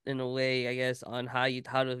mature in a way, I guess, on how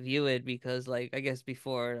to view it, because like I guess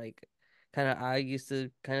before, like, kind of I used to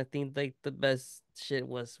kind of think like the best shit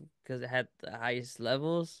was because it had the highest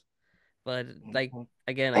levels, but like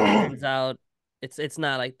again, like turns out it's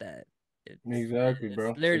not like that. Exactly, It's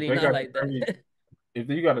bro. If literally they not got the like 30, that. if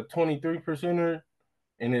you got a 23 percenter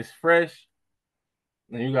and it's fresh,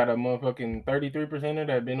 and you got a motherfucking 33 percenter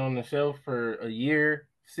that been on the shelf for a year,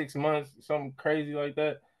 6 months, something crazy like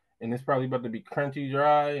that, and it's probably about to be crunchy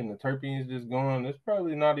dry, and the terpenes just gone. It's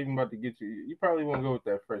probably not even about to get you. You probably won't go with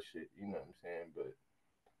that fresh shit. You know what I'm saying? But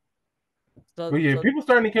So yeah, so people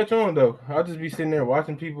starting to catch on though. I'll just be sitting there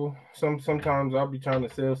watching people. Sometimes I'll be trying to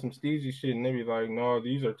sell some Stiiizy shit, and they be like, "No,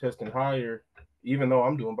 these are testing higher," even though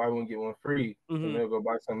I'm doing buy one get one free, and hmm they'll go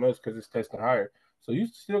buy something else because it's testing higher. So you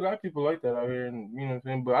still got people like that out here, and you know what I'm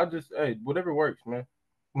saying. But I just, hey, whatever works, man.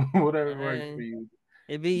 Whatever works for I you.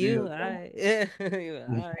 it be you, Deal. I you,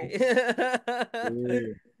 I. Yeah.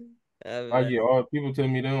 I Uh, get all people tell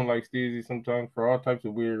me they don't like Stiiizy sometimes for all types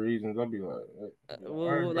of weird reasons. I'll be like, all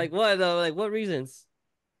right, bro. like what though? Like what reasons?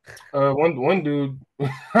 One dude.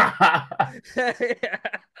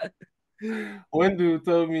 One dude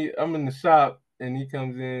told me I'm in the shop and he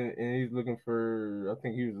comes in and he's looking for, I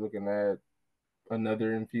think he was looking at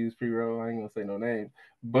another infused pre roll. I ain't gonna say no names,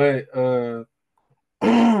 but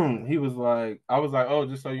he was like, I was like, oh,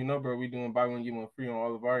 just so you know, bro, we doing buy one get one free on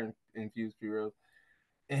all of our infused pre rolls.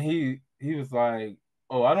 And he was like,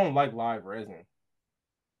 oh, I don't like live resin,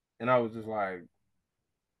 and I was just like,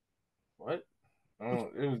 what?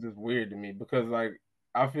 It was just weird to me because like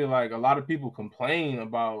I feel like a lot of people complain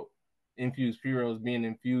about infused pre rolls being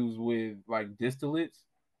infused with like distillates,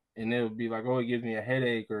 and they'll be like, "Oh, it gives me a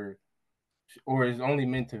headache," or it's only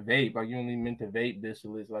meant to vape. Like you only meant to vape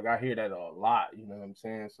distillates. Like I hear that a lot. You know what I'm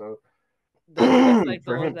saying? So That's like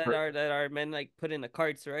the for ones him, for that are meant like put in the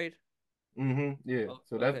carts, right? yeah. Oh,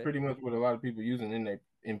 So that's okay. pretty much what a lot of people using in their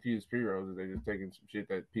infused pre rolls is they're just taking some shit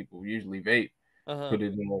that people usually vape, Uh-huh. put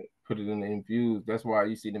it in the infused. That's why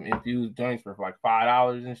you see them infused joints for like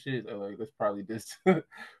 $5 and shit. They're like that's probably this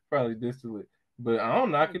probably distillate. But I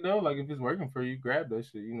don't knock it though. Like if it's working for you, grab that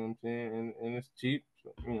shit. You know what I'm saying? And it's cheap.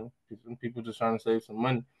 So, some people just trying to save some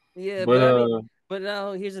money. Yeah, But but I mean, but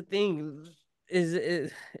now here's the thing.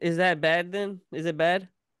 Is that bad then? Is it bad?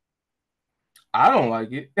 I don't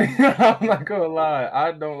like it. I'm not gonna lie.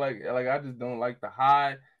 I don't like I just don't like the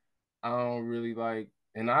high. I don't really like,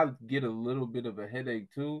 and I get a little bit of a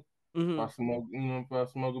headache too if Mm-hmm. I smoke, if I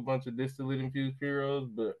smoke a bunch of distillate infused pre-rolls.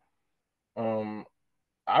 But um,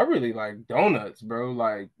 I really like donuts, bro.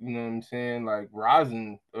 Like what I'm saying, like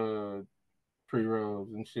rosin pre-rolls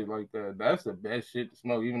and shit like that. That's the best shit to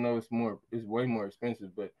smoke, even though it's way more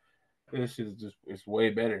expensive. But This shit is just it's way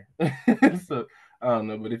better. So I don't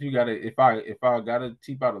know, but if you gotta if I gotta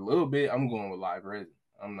cheap out a little bit, I'm going with live resin.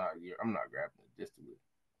 I'm not grabbing it just a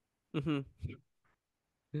little.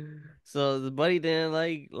 Hmm. So the buddy didn't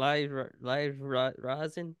like rosin or Live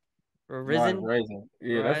risen, resin.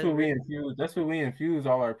 Yeah, that's what we risen. infuse. That's what we infuse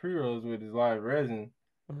all our pre rolls with is live resin.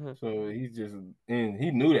 Uh-huh. So he's just and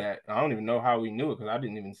he knew that. I don't even know how we knew it because I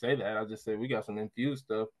didn't even say that. I just said we got some infused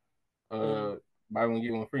stuff. Uh-huh. Uh, buy one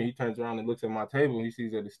get one free. He turns around and looks at my table and he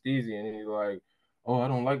sees that it's Stiiizy and he's like, "Oh, I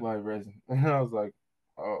don't like live resin." And I was like,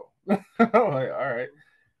 "Oh," I'm like, "All right,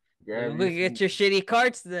 Like, grab we you could get some, your shitty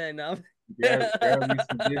carts then. grab you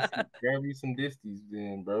some grab you some disties,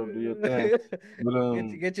 then, bro. Do your thing." But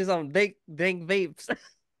Get you some dank vapes.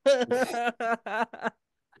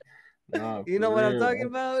 nah, You for know what I'm talking real.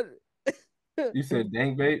 about? You said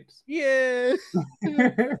dank vapes. Yeah.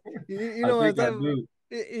 You I know what I'm think I talking about? do.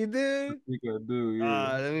 You I do? think I do.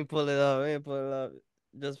 Yeah. Let me pull it up. Let me pull it up.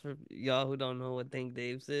 Just for y'all who don't know what Dank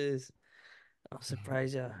Dave's is. I'm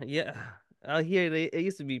surprised y'all. Yeah. Out here, it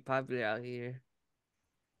used to be popular out here.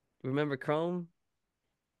 Remember Chrome?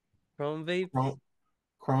 Chrome vapes? Chrome.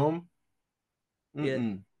 Chrome. Yeah.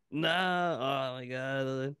 Mm-mm. Nah. Oh my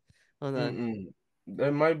God. Hold on. Mm-mm.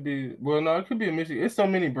 That might be. Well, no, it could be a mix. It's so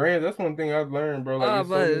many brands. That's one thing I've learned, bro. Like, Oh, it's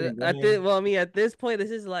so many but at this, brands. well, I mean, at this point,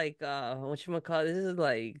 this is like, what you call this? Is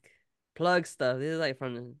like plug stuff. This is like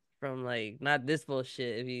from like not this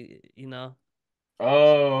bullshit. If you know,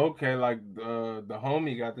 Oh, okay. Like the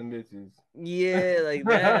homie got them bitches. yeah, like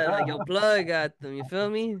that. Like your plug got them. You feel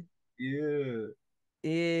me? Yeah.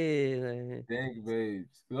 Yeah, like, Dank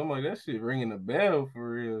babes. 'Cause I'm like, that shit ringing a bell for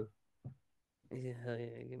real. yeah, hell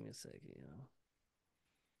yeah. Give me a second.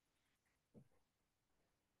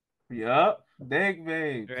 Yup. Dank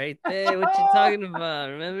babes. Right there. What you talking about?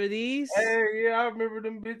 Remember these? Hey, yeah, I remember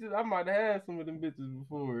them bitches. I might have had some of them bitches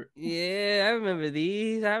before. Yeah, I remember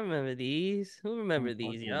these. I remember these. Who I'm remember these,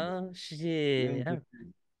 fucking with y'all? them Shit. bitches.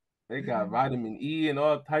 They got vitamin E and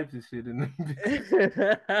all types of shit in them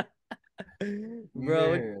bitches.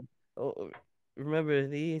 Bro, Man. oh, remember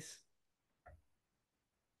these?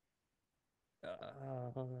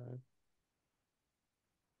 Hold on.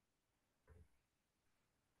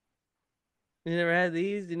 You never had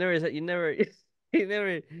these? You never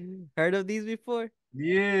heard of these before?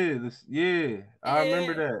 Yeah, yeah. I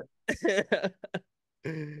remember Yeah. that.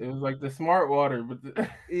 It was like the smart water, but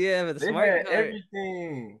Yeah, but the they smart had card.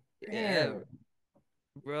 everything. Yeah, Damn.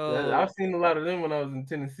 bro. I've seen a lot of them when I was in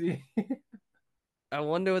Tennessee. I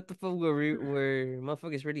wonder what the fuck were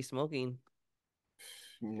motherfuckers really smoking.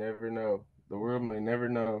 You never know. The world may never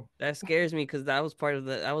know. That scares me because I was part of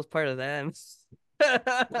them. I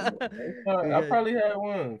Yeah. probably had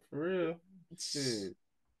one for real. Shit.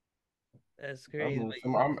 That's crazy. I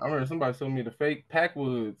remember somebody sold me the fake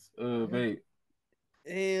Packwoods But vape.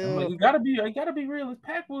 I'm like, ew. it gotta be real. It's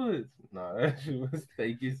Packwoods. Nah, that shit was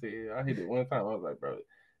fake as hell. I hit it one time. I was like, bro,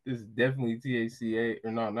 this is definitely THCA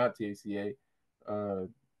or no, not THCA.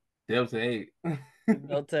 Delta 8.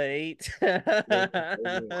 Delta 8.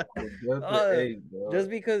 The Delta Oh, 8, bro. just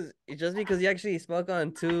because you actually spoke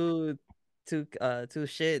on two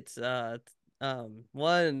shits.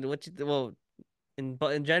 One, well,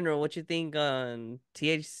 but in general, what you think on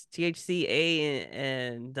THCA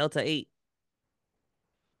and Delta 8?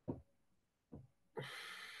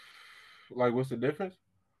 Like, what's the difference?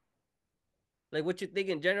 Like, what you think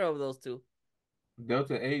in general of those two?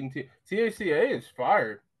 Delta 8 and THCA is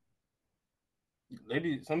fire.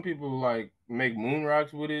 Some people like make moon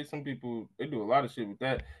rocks with it. Some people they do a lot of shit with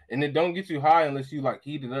that, and it don't get you high unless you like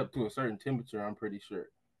heat it up to a certain temperature. I'm pretty sure.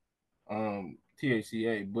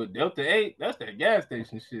 THCA, but Delta 8, that's that gas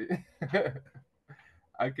station shit.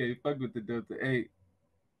 I can't fuck with the Delta 8.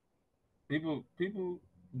 People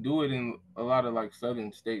do it in a lot of like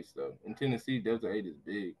southern states though. In Tennessee, Delta 8 is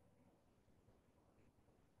big.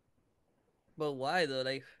 But why though?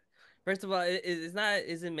 Like, first of all, it's not.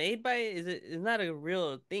 Is it made by? Is it? It's not a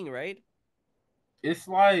real thing, right? It's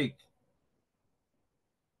like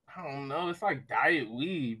I don't know. It's like diet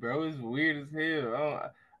weed, bro. It's weird as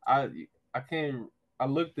hell. I can't. I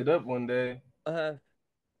looked it up one day. Uh,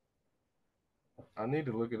 I need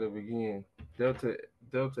to look it up again. Delta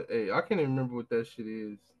Delta 8. I can't even remember what that shit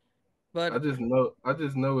is. but I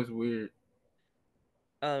just know it's weird.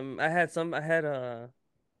 I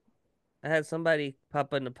had somebody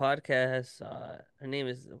pop in the podcast. Her name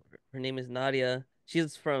is Nadia.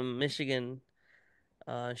 She's from Michigan.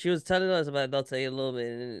 She was telling us about Delta 8 a little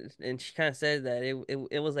bit, and she kind of said that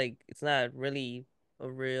it was like it's not really a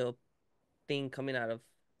real thing coming out of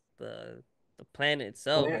the the planet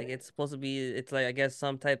itself. Plant. Like it's supposed to be. It's like I guess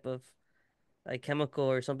some type of. like chemical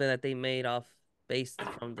or something that they made off based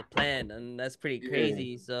from the plant, and that's pretty Yeah,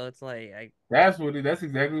 crazy. So it's like I that's what it. That's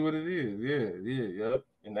exactly what it is. Yeah, yeah, yep.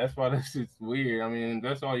 And that's why that shit's weird. I mean,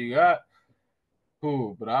 that's all you got.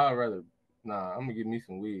 Cool, but I'd rather. Nah, I'm gonna get me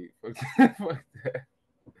some weed. Fuck that. Fuck that.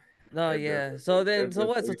 no, That yeah. definitely. So then, That so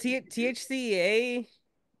what? So definitely makes me good. THCA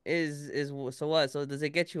is so what? So does it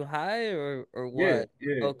get you high or Yeah, what?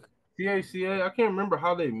 yeah. Okay. THCA. I can't remember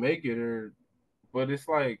how they make it, or but it's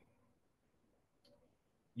like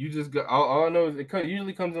you just got. All I know is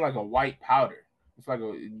usually comes in like a white powder. It's like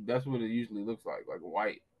a. That's what it usually looks like a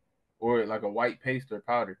white or like a white paste or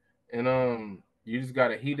powder. And you just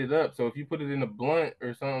gotta heat it up. So if you put it in a blunt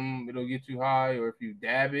or something, it'll get you high, or if you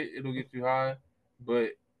dab it, it'll get you high.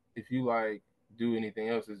 But if you like do anything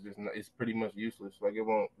else, it's just not, it's pretty much useless. Like it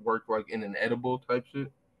won't work like in an edible type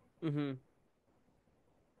shit. Mm-hmm.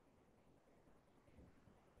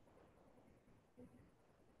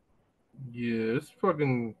 Yeah, it's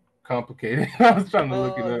fucking complicated. I was trying to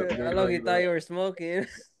look it Oh, up, okay. I man. look, Like, you thought you were smoking.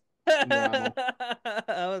 nah,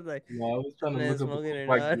 I was like, no, I was this trying to man look up a smoking quick or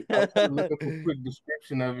like not? I was trying to look up a quick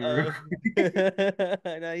description of it real Oh, quick.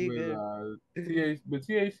 no, you But good.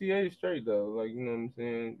 THCA is straight though. Like you know what I'm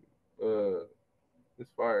saying.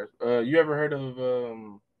 It's fire. You ever heard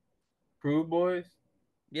of Crude Boys?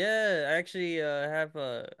 Yeah, I actually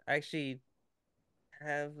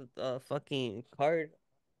have a fucking card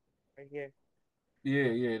right here. Yeah,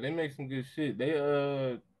 yeah. They make some good shit.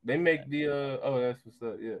 They make the oh that's what's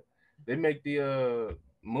up. Yeah, they make the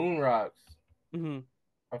moon rocks. Mm-hmm.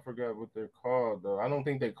 I forgot what they're called though. I don't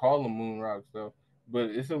think they call them moon rocks though.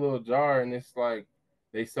 But it's a little jar and it's like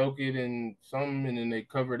they soak it in something and then they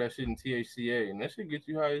cover that shit in THCA and that shit gets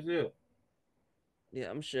you high as hell. Yeah,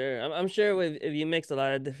 I'm sure. I'm sure if you mix a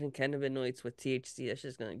lot of different cannabinoids with THC, that's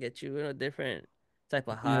just gonna get you in a different type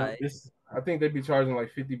of Yeah, high. it's. I think they'd be charging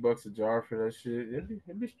like $50 a jar for that shit.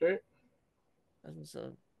 It'd be straight. That's what's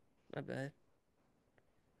up. My bad.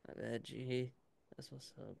 My bad, G. That's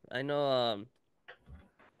what's up. I know.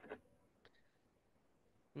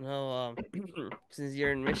 No. Since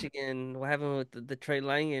you're in Michigan, what happened with the Detroit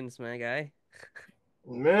Lions, my guy?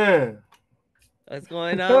 Man, What's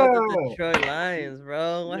going on with the man, Detroit Lions,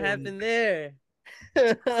 bro? What happened there?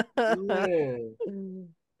 man.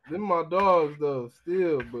 Them my dogs though,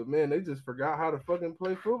 still, but man, they just forgot how to fucking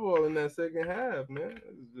play football in that second half, man.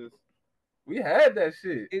 It's just we had that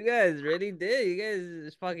shit. You guys really did. You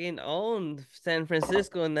guys fucking owned San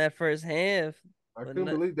Francisco in that first half. I But couldn't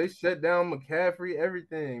not, believe they shut down McCaffrey,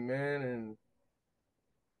 everything, man, and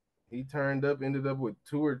he turned up, ended up with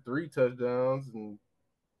 2 or 3 touchdowns, and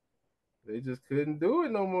they just couldn't do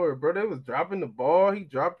it no more, bro. They was dropping the ball. He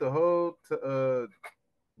dropped the whole,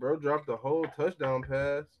 bro, dropped the whole touchdown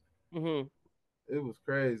pass. hmm. It was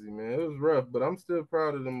crazy, man. It was rough, but I'm still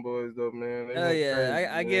proud of them boys, though, man. They Oh went yeah,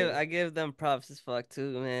 crazy, man. I give them props as fuck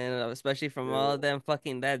too, man. Especially from all of Yeah, them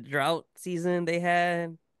fucking that drought season they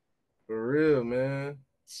had. for real, man.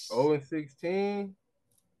 0-16,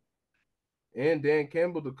 and Dan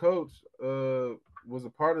Campbell, the coach, was a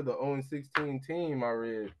part of the 0-16 team. I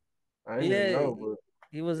read. I didn't even Yeah, know, but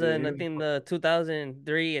he was yeah, in he I was. think the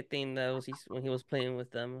 2003. I think that was when he was playing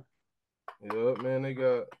with them. Yeah, man. They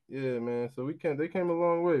got yeah, man. So we can. They came a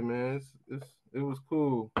long way, man. It was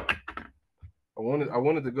cool. I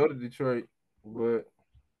wanted to go to Detroit, but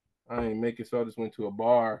I ain't make it, so I just went to a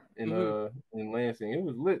bar Mm-hmm. in Lansing. It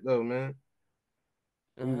was lit though, man.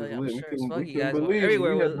 We was Yeah, I'm lit. We sure as couldn't fuck we you couldn't guys went believe it.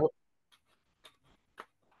 everywhere with.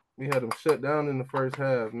 We had them shut down in the first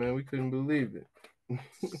half, man. We couldn't believe it.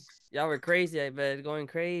 Y'all were crazy, I bet, going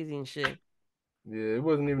crazy and shit. Yeah, it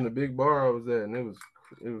wasn't even a big bar I was at, and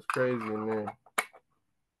it was crazy in there.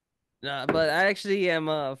 Nah, but I actually am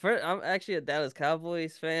I'm actually a Dallas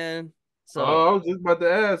Cowboys fan. So Oh, I was just about to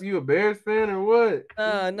ask you a Bears fan or what?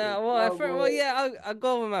 well, Cowboy. yeah, I'll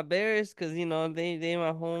go with my Bears because you know they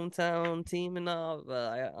my hometown team and all.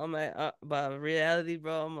 But by reality,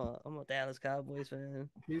 bro, I'm a Dallas Cowboys fan.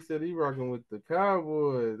 He said he rocking with the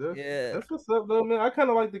Cowboys. Yeah. That's what's up though, man. I kind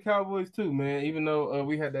of like the Cowboys too, man. Even though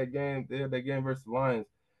we had that game, they had that game versus the Lions.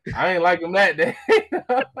 I ain't like them that day.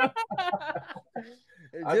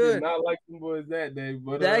 I did Dude, not like them boys that day,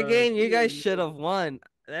 but that game you yeah, guys should have won.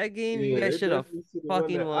 That game you yeah, guys they should have definitely should have won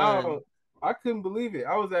fucking that. won. I couldn't believe it.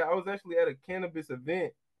 I was actually at a cannabis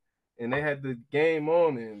event and they had the game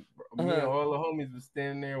on, and me and Uh-huh. all the homies was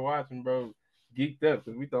standing there watching, bro, geeked up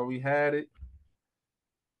because we thought we had it.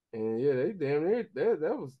 And yeah, they damn near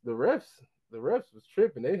that was the refs. The refs was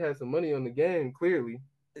tripping. They had some money on the game, clearly.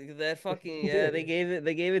 That fucking yeah, they gave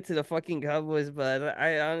it to the fucking Cowboys, but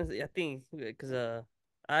I honestly I think because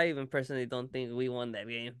I even personally don't think we won that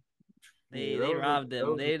game. Yeah, They robbed that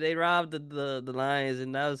them. was a, They robbed the Lions,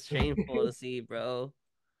 and that was shameful to see, bro.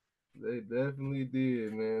 they definitely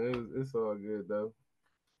did, man. It's all good though.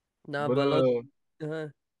 No, But but look, uh,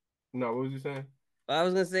 no, what was you saying? I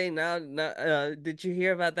was gonna say now, did you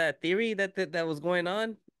hear about that theory that was going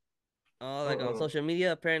on? Like on Uh-uh. social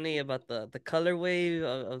media, apparently about the colorway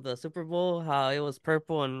of the Super Bowl, how it was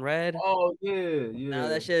purple and red. Oh yeah, Now yeah.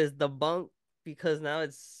 that shit is debunked because now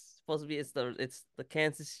it's supposed to be it's the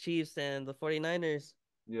Kansas Chiefs and the 49ers.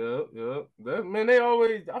 Yep, yep. That man, they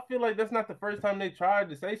always. I feel like that's not the first time they tried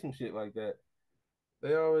to say some shit like that.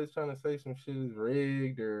 They always trying to say some shit is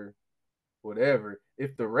rigged or whatever.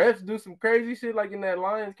 If the refs do some crazy shit like in that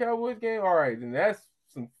Lions Cowboys game, all right, then that's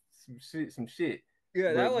some shit, some shit.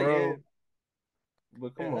 Yeah, that But one, yeah. bro,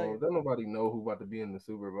 but come Yeah, on, don't nobody know who about to be in the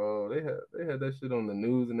Super Bowl. They had that shit on the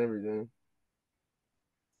news and everything.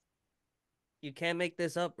 you can't make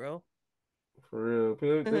this up, bro. For real,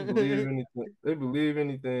 they believe anything. They believe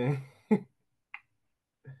anything.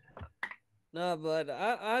 No, but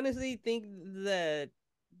I honestly think that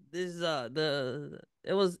this the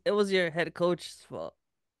it was your head coach's fault.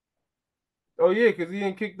 Oh yeah, cause he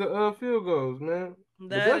didn't kick the field goals, man. But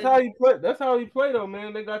That that's is how he play. That's how he played, though,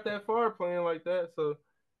 man. They got that far playing like that, so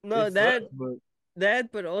no it sucks. that But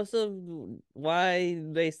that, but also why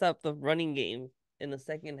they stopped the running game in the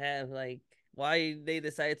second half. Like why they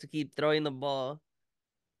decided to keep throwing the ball.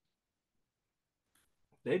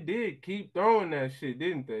 they did keep throwing that shit,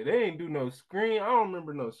 didn't they? They ain't do no screen. I don't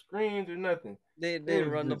remember no screens or nothing. They They didn't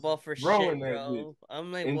was run the just ball for throwing shit, that bitch bro.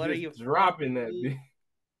 I'm like, and what are just you dropping fucking that doing? bitch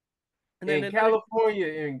And then in another, California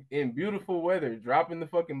in beautiful weather, dropping the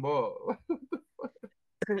fucking ball.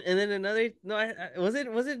 and then another. No, was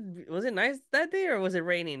it nice that day or was it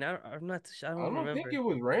raining? I'm not. I I don't don't think remember. it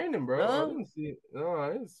was raining, bro. I No. didn't see. No,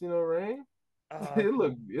 I didn't see no rain. Oh, It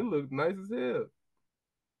looked nice as hell.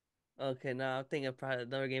 okay. No, I'm thinking probably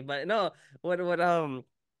another game, but no. What.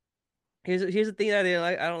 Here's the thing that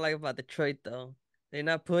I don't like about Detroit though. They're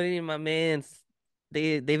not putting in my man's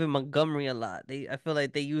David Montgomery a lot. I feel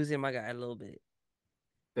like they using my guy a little bit.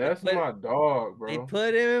 They That's put my dog, they bro.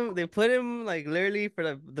 put him they put him like literally for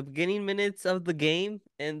the beginning minutes of the game,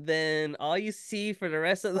 and then all you see for the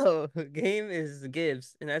rest of the game is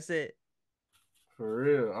Gibbs, and that's it. For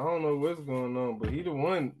real. I don't know what's going on, but he the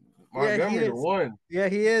one. Yeah, he Montgomery the is. one. Yeah,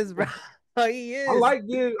 he is, bro. He I is. like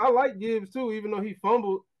Gibbs. I like Gibbs too, even though he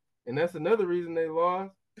fumbled, and that's another reason they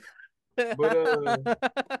lost. But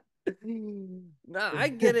Nah, I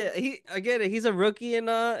get it. I get it. He's a rookie and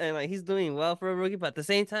all, and like he's doing well for a rookie. But at the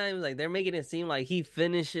same time, like they're making it seem like he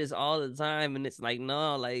finishes all the time, and it's like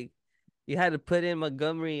no, like you had to put in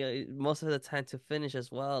Montgomery most of the time to finish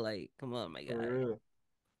as well. Like, come on, my for guy. real,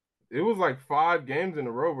 it was like 5 games in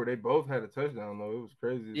a row where they both had a touchdown though. It was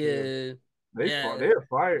crazy as hell. Yeah, They fought. yeah. They're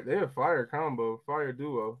fire. They're a fire combo, fire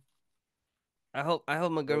duo. I hope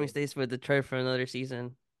Montgomery So stays for Detroit for another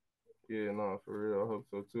season. yeah, no, for real. I hope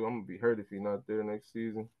so too. I'm gonna be hurt if he's not there next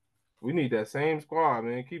season. We need that same squad,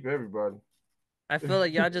 man. Keep everybody. I feel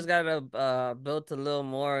like y'all just gotta build a little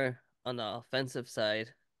more on the offensive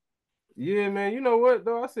side. Yeah, man. You know what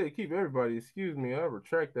though? I said keep everybody. Excuse me. I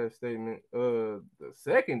retract that statement. The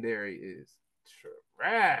secondary is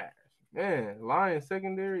trash. Man, Lions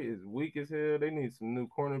secondary is weak as hell. They need some new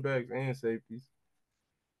cornerbacks and safeties.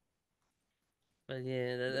 But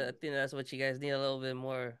yeah, I think that's what you guys need a little bit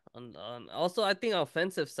more on. Also, I think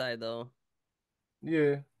offensive side though.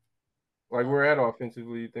 Yeah, like Uh, we're at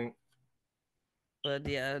offensively. You think? but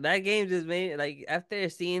yeah, that game just made like after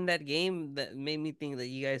seeing that game, that made me think that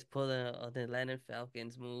you guys pulled the Atlanta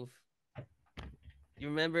Falcons move. You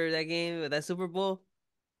remember that game, that Super Bowl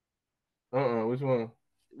Which one?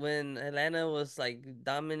 when Atlanta was like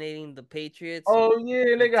dominating the Patriots Oh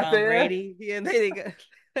yeah, they with got Tom their ass. Brady? Yeah, and they got.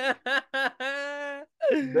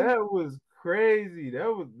 That was crazy. That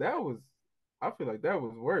was. I feel like that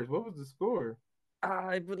was worse. What was the score?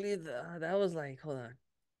 I believe that was like, hold on,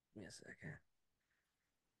 give me a second.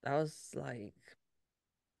 That was like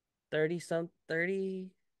 30 some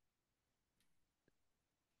 30.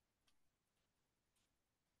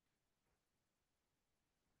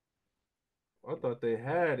 I thought they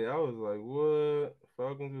had it. I was like, what?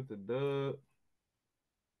 Falcons with the dub.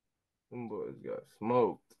 Them boys got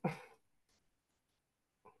smoked.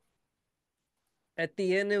 At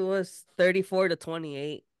the end, it was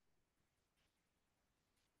 34-28.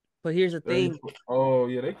 But here's the thing. 34. Oh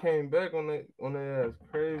yeah, they came back on their ass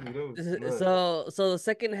crazy. That was nuts. So the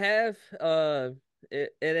second half,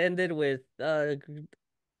 it ended with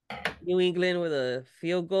New England with a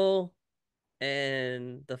field goal,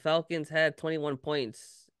 and the Falcons had 21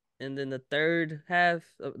 points and then the third half,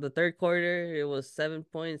 the third quarter, it was 7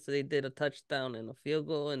 points. So they did a touchdown and a field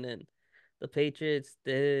goal, and then the Patriots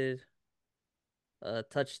did a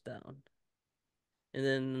touchdown. And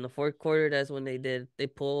then in the fourth quarter, that's when they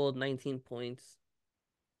pulled 19 points.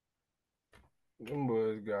 Them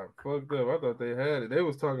boys got fucked up. I thought they had it. They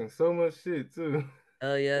was talking so much shit too.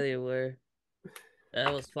 Oh yeah, they were.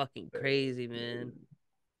 That was fucking crazy, man.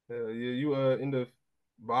 Hell yeah, you into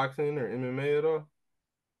boxing or MMA at all?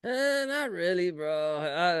 Not really,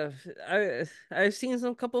 bro. I've seen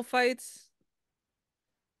some couple fights,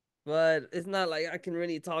 but it's not like I can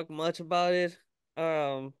really talk much about it.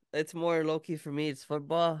 It's more low key for me. It's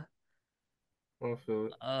football. I don't feel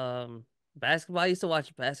it. Basketball. I used to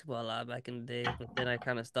watch basketball a lot back in the day, but then I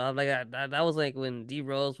kind of stopped. That was like when D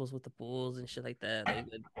Rose was with the Bulls and shit like that. Like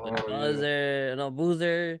with Oh yeah, Buzzer, no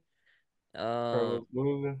Boozer. Carlos Um,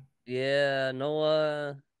 Boozer. yeah,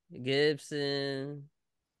 Noah Gibson.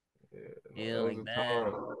 Yeah, You no, know, that was like a that.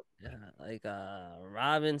 time. Yeah, like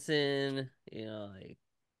Robinson.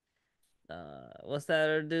 What's that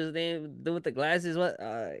other dude's name? Dude with the glasses. What?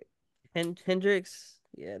 Hendricks.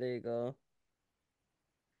 Yeah, there you go.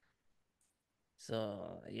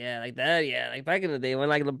 So yeah, like that. Yeah, like back in the day when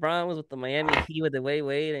like LeBron was with the Miami Heat with the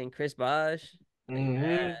Wade and Chris Bosh, like Mm-hmm.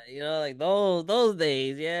 that. Like those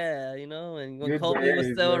days. Yeah, and when Good Kobe was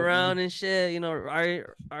days, still man. around and shit.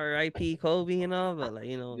 R.I.P. Kobe and all. But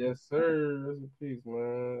Yes, sir. That's a piece,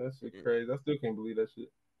 man. That shit crazy. I still can't believe that shit.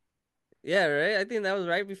 yeah, right. I think that was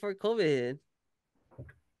right before COVID hit.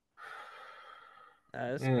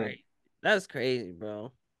 That's Man, crazy. That's crazy,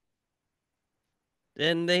 bro.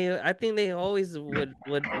 And I think they always would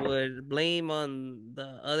blame on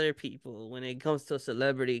the other people when it comes to a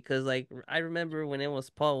celebrity, because like I remember when it was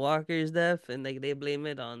Paul Walker's death, and like they blame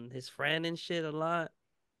it on his friend and shit a lot.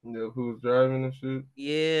 you know who was driving and shit?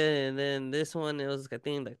 Yeah, and then this one it was I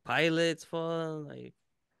think like pilot's fault. Like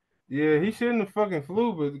Yeah, he shouldn't have fucking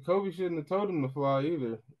flew, but Kobe shouldn't have told him to fly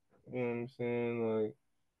either. You know what I'm saying? Like,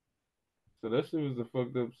 so that shit was a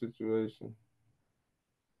fucked up situation.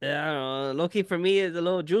 yeah, I don't know. Loki for me is a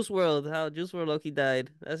little Juice World. How Juice World Loki died.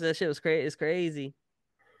 That shit was crazy. It's crazy.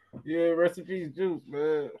 Yeah, rest in peace, Juice,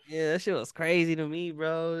 man. Yeah, that shit was crazy to me,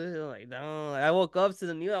 bro. Like, no, like, I woke up to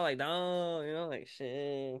the news. I'm like, no, like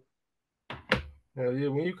shit. Hell yeah,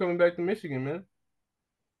 when you coming back to Michigan, man?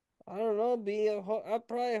 I don't know, B. I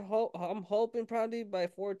probably hope I'm hoping probably by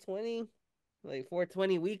 420, like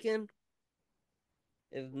 420 weekend.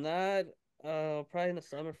 If not, probably in the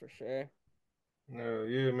summer for sure. Hell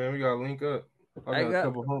yeah, man, we gotta link up. I I got a got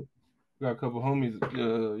couple got a couple homies.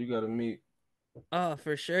 You gotta meet.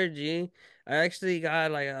 for sure, G. I actually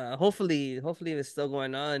got like hopefully it's still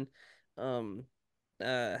going on. Um,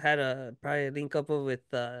 had a probably link up with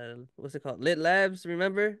what's it called? Lit Labs.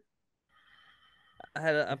 Remember?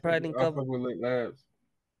 I probably link I up. fuck with Lit Labs.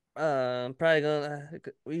 Probably gonna.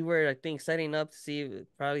 We were, I think, setting up to see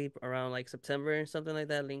probably around like September or something like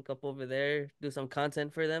that. Link up over there, do some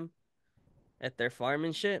content for them at their farm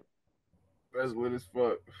and shit. That's lit as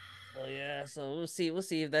fuck. Oh yeah, so we'll see. We'll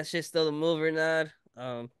see if that shit's still a move or not.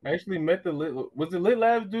 I actually met the Lit. Was the Lit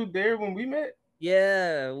Labs dude there when we met?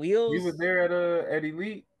 Yeah, You were Wheels. there at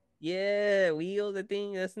Elite. Yeah, Wheels. I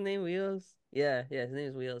think that's the name. Wheels. Yeah, his name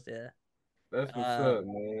is Wheels. Yeah. That's what's up,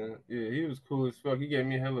 Um. man. Yeah, he was cool as fuck. He gave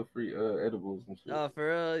me hella free edibles and shit. Oh, for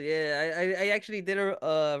real. Yeah, I actually did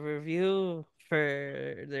a review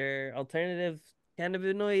for their alternative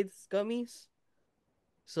cannabinoids gummies.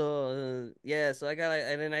 So yeah, so I got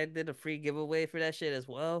and then I did a free giveaway for that shit as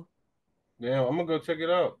well. Damn, I'm gonna go check it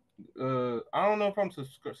out. I don't know if I'm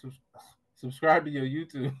subscribed to your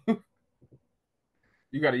YouTube.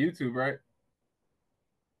 You got a YouTube, right?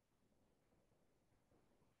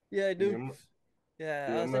 Yeah, I Yeah, do. Yeah,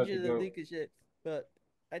 yeah, I'll I'm gonna send have to you the go. link and shit. But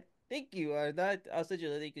I think you are not. I'll send you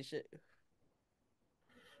the link and shit.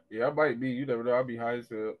 Yeah, I might be. You never know. I'll be high as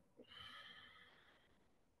hell.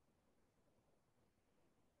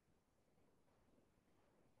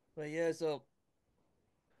 But yeah, so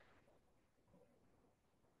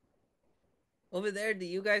over there, do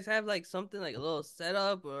you guys have like something like a little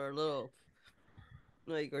setup or a little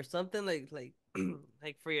like or something like like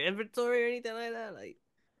for your inventory or anything like that? Like,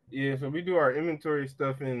 Yeah, so we do our inventory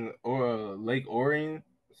stuff in Lake Orion.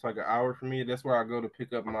 It's like an hour from me. That's where I go to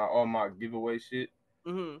pick up my all my giveaway shit.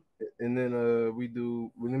 mm-hmm, And then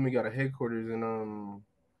we got a headquarters in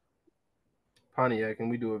Pontiac, and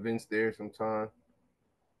we do events there sometime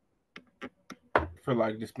for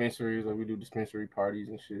like dispensaries, or we do dispensary parties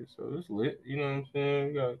and shit. So it's lit. You know what I'm saying?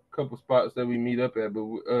 We got a couple spots that we meet up at,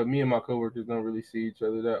 but me and my coworkers don't really see each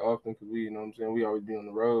other that often because you know what I'm saying, we always be on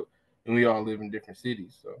the road, and we all live in different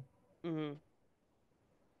cities. So mm-hmm.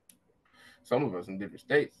 Some of us in different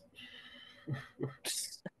states.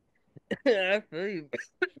 I feel you.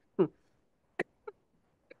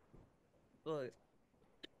 Fuck.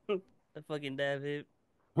 The fucking dab hit.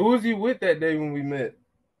 Who was you with that day when we met?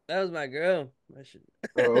 That was my girl. That shit.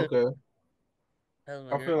 Oh, That okay. was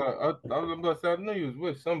my I girl. feel like I was about to say I knew you was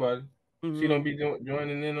with somebody. She don't Hmm. be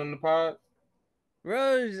joining in on the pod.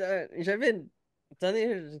 Bro, I've been telling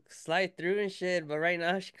her to slide through and shit, but right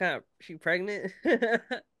now she pregnant.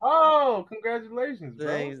 Oh, congratulations,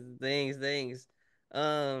 bro. Thanks.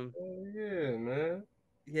 Um, Oh, yeah, man.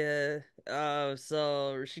 yeah.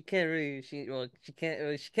 So she can't really she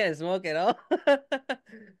can't smoke at all.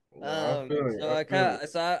 No, I feel it. So I feel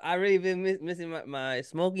it. I really been missing my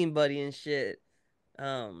smoking buddy and shit.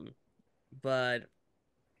 Um, but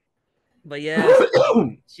yes,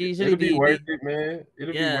 she usually It'll be worth be it, man.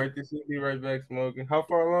 It'll be yeah. worth it. She'll be right back smoking. How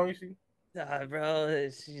far along is she? Bro,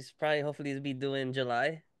 she's probably hopefully to be due in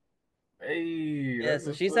July. Hey, Yeah, that's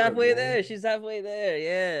so what's she's up, halfway man. there. She's halfway there.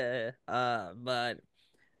 Yeah. But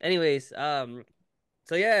anyways,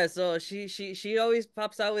 so yeah, so she always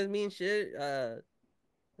pops out with me and shit.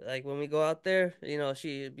 Like when we go out there,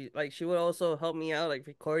 she be like she would also help me out like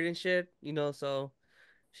recording shit, so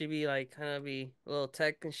she'd be like kind of be a little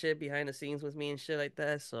tech and shit behind the scenes with me and shit like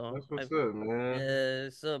that. So That's I what's up, man. yeah,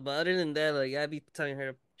 so but other than that, like I'd be telling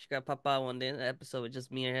her she gotta pop out one day in the episode with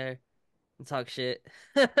just me and her and talk shit.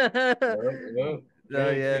 Yep, yep. No,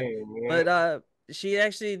 Same yeah. thing, But man. she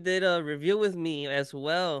actually did a review with me as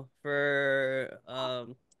well for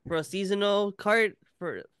a seasonal cart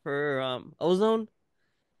for Ozone.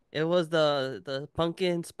 It was the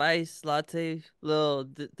pumpkin spice latte little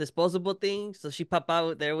disposable thing. So she popped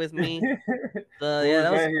out there with me. So What yeah, was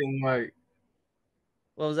that that was hitting like?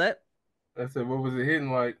 what was that? I said, what was it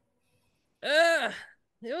hitting like? Uh,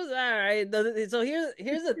 it was all right. So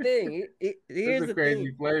here's the thing. That's Here's a the thing.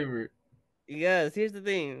 crazy flavor. Yes, here's the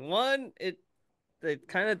thing. One, it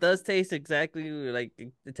kind of does taste exactly like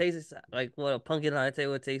it tastes like what a pumpkin latte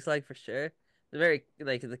would taste like for sure. It's very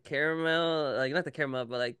like the caramel, like not the caramel,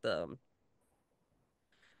 but like the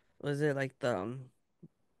was it like the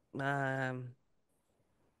um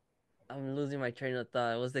I'm losing my train of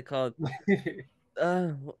thought. What's it called?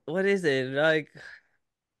 Uh, what is it? Like,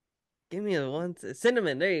 give me a one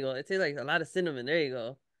cinnamon. There you go. It tastes like a lot of cinnamon. There you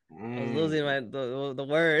go. I was losing Mm, the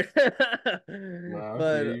word, nah, I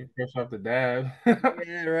feel but you. Fresh off the dab.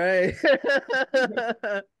 yeah, right.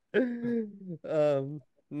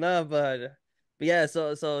 No, but yeah,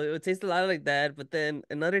 so it would taste a lot like that. But then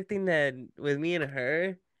another thing that with me and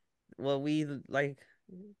her, what we like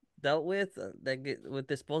dealt with with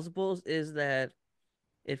disposables is that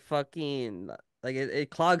it fucking like it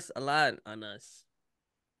clogs a lot on us.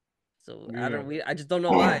 So Yeah, I just don't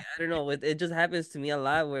know why. I don't know. It just happens to me a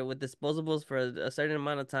lot where with disposables for a certain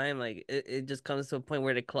amount of time, like it just comes to a point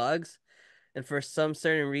where it clogs. And for some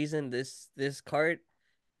certain reason, this cart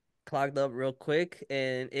clogged up real quick,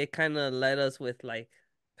 and it kind of led us with like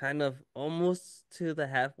kind of almost to the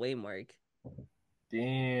halfway mark.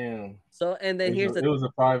 damn. So and then here's It was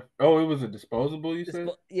a five. Oh, it was a disposable. You said.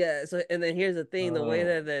 yeah. So and then here's the thing: the way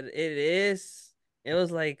Uh, that it is, it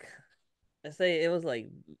was like let's say it was like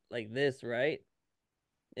this, right?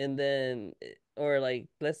 And then or like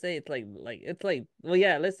let's say it's like it's like well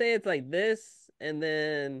yeah, let's say it's like this, and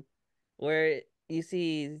then where you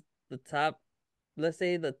see the top, let's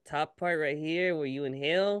say the top part right here where you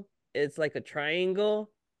inhale, it's like a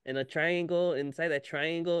triangle, and a triangle inside that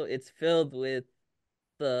triangle, it's filled with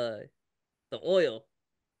the the oil.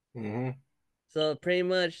 mm-hmm. So pretty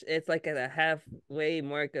much it's like at a halfway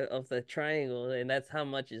mark of the triangle, and that's how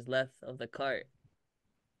much is left of the cart.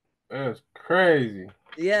 That's crazy.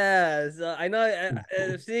 Yeah, so I know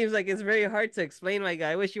it seems like it's very hard to explain, my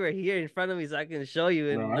guy. I wish you were here in front of me so I can show you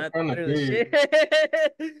No, and I not kind of through the feel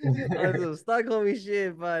shit on some Stockholm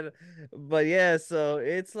shit, but yeah, so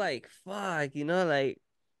it's like fuck, like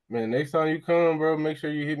Man, next time you come, bro, make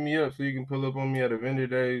sure you hit me up so you can pull up on me at a vendor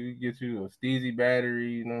day. We get you a Stiiizy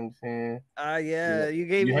battery. You know what I'm saying? You yeah, know, you you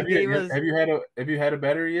gave us have you had a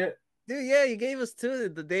battery yet? dude, yeah, you gave us two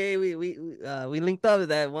the day we linked up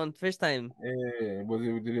that one first time. Yeah.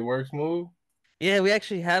 Did it work smooth? Yeah, we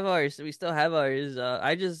actually have ours. We still have ours.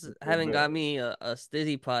 I just Okay, haven't bet. got me a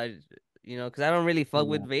Stiiizy pod, because I don't really fuck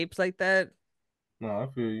with Yeah. vapes like that. No, I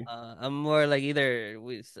feel you. I'm more like either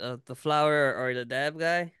with the flower or the dab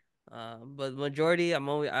guy. But majority,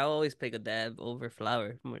 I always pick a dab over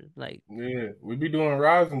flower. Like, Yeah, we be doing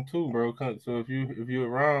rising too, bro. So if you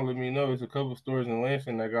around, let me know. It's a couple stores in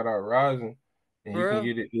Lansing that got our rising, and you for can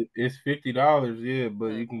real. get it. It's $50, yeah,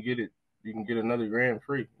 but Uh, you can get it. You can get another gram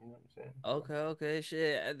free. You know Okay, okay,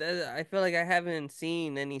 shit. I feel like I haven't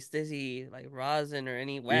seen any Stiiizy like rosin or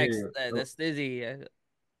any wax Yeah, that's Stiiizy.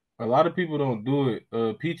 a lot of people don't do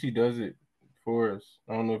it. Peachy does it for us.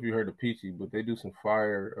 I don't know if you heard of Peachy, but they do some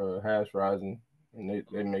fire hash rising, and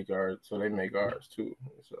they make ours. So they make ours too.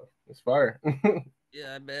 So it's fire.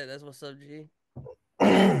 Yeah, I bet that's what's up, G.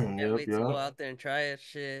 Can't Yep, wait to go yep. out there and try it.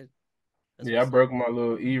 Shit, that's Yeah, I what's up. broke my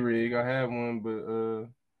little e-rig. I had one, but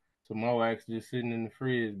so my wax just sitting in the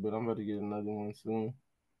fridge. But I'm about to get another one soon.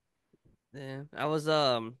 Yeah, I was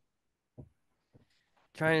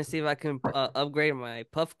trying to see if I can upgrade my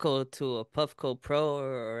Puffco to a Puffco Pro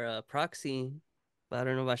or a Proxy, but I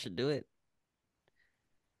don't know if I should do it.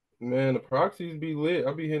 Man, the proxies be lit.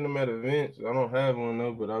 I be hitting them at events. I don't have one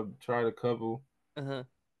though, but I've tried a couple. Uh-huh.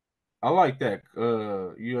 I like that.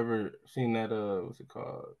 You ever seen that? What's it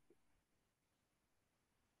called?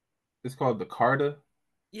 It's called the Carta.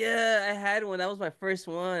 Yeah, I had one. That was my first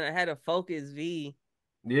one. I had a Focus V.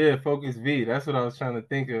 Yeah, Focus V. That's what I was trying to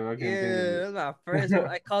think of. I couldn't think of Yeah, that was my first one.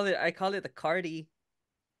 it. I call it the Cardi.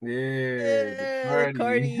 Yeah, the Yeah, the Cardi.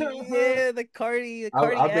 Cardi. Yeah, the Cardi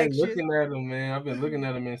I've been action. looking at them, man. I've been looking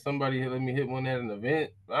at them, and somebody let me hit one at an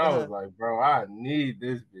event. I was Uh, like, bro, I need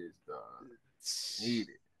this bitch, dog. Need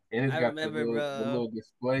it. And it's I got remember, the bro. little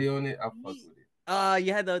display on it. I fuck with it.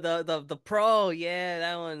 You had the Pro. Yeah,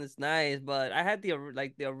 that one is nice. But I had the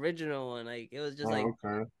original one. Like it was just like Oh,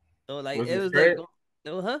 okay. so like Was it it was like straight?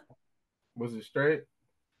 oh huh. Was it straight?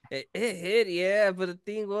 It hit, yeah, but the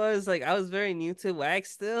thing was like I was very new to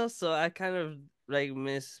wax still, so I kind of like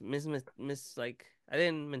miss like I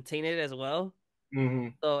didn't maintain it as well. Mm-hmm.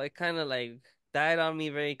 So it kind of like died on me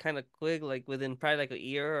very kind of quick, like within probably like a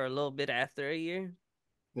year or a little bit after a year.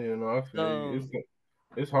 Yeah, no, I feel you. So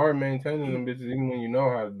It's hard maintaining them bitches even when you know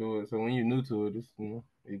how to do it. So when you're new to it, it's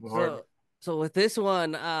even harder. so so with this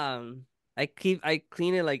one, I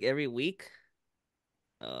clean it like every week,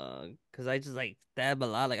 because I just like dab a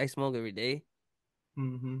lot, like I smoke every day.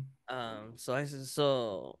 Mm-hmm.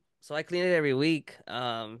 So I clean it every week.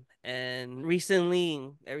 And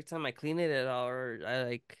recently, every time I clean it at all, or I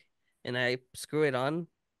like, and I screw it on,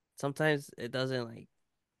 sometimes it doesn't like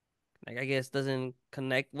I guess doesn't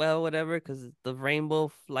connect well, whatever, because the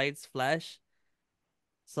rainbow lights flash.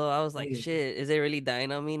 So I was like, shit, is it really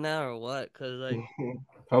dying on me now or what? Because like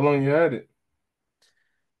How long you had it?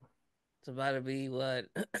 it's about to be what,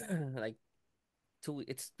 like two.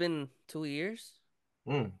 It's been 2 years.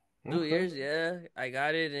 Mm, 2 years, okay. yeah. I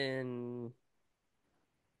got it in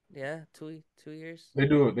yeah, 2 years. They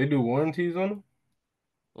do warranties on them.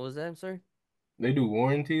 What was that? I'm sorry. They do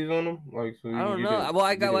warranties on them, like so I you can don't know. Well,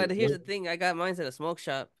 I got get it well, here's the replaced. thing. I got mine at a smoke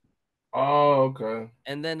shop, Oh, okay.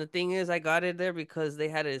 and then the thing is, I got it there because they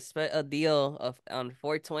had a deal of on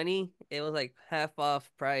 420. It was like half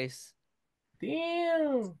off price.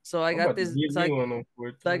 Damn. So I I'm got about to this. give So me I one on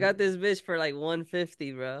so I 420. got this bitch for like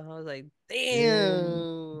 150, bro. I was like, Damn.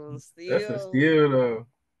 damn, That's a steal. steal though.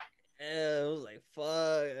 Yeah, it was like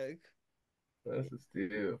fuck. That's a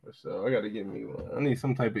steal for sure. I gotta get me one. I need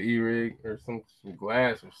some type of e-rig or some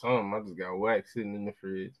glass or something. I just got wax sitting in the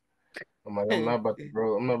fridge. I'm like, I'm not about to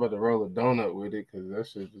roll. I'm not about to roll a donut with it because that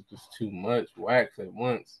shit is just too much wax at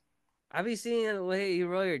once. I be seeing the way you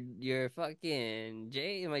roll your fucking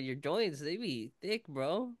like your joints. They be thick,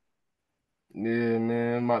 bro. Yeah,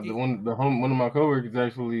 man. One of my coworkers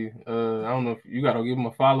actually. I don't know if you gotta give him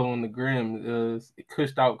a follow on the gram. It's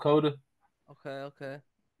Cushed Out Coda. Okay, okay.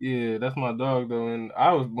 Yeah, that's my dog though. And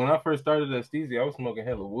I was when I first started at Stiiizy, I was smoking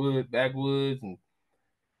hella wood, backwoods, and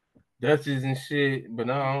Dutches and shit. But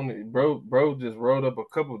now I don't, bro just rolled up a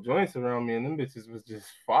couple joints around me, and them bitches was just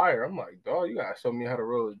fire. I'm like, dog, you gotta show me how to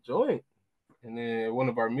roll a joint. And then at one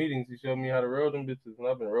of our meetings, he showed me how to roll them bitches, and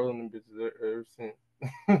I've been rolling them bitches ever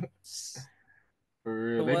since. For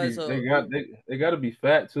real, So what? So they got to be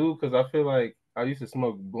fat too, because I feel like I used to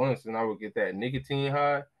smoke blunts and I would get that nicotine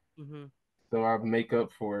high, hmm so I make up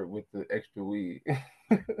for it with the extra weed.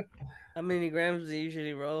 how many grams do you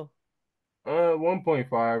usually roll?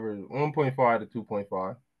 1.5 or 1.5 to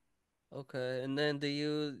 2.5. Okay, and then do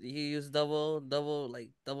you use double like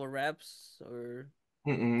double wraps or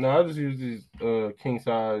No, I just use these king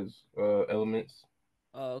size elements.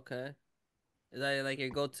 oh okay. Is that like your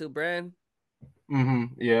go-to brand?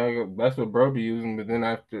 Yeah, that's what bro be using. But then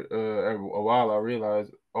after a while, I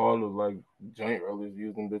realized all of like joint rollers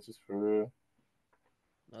using bitches for real.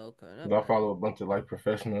 Okay, 'Cause not I bad. follow a bunch of like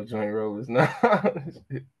professional joint rollers now.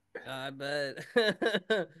 I bet.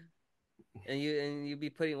 And you be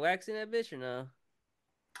putting wax in that bitch or no?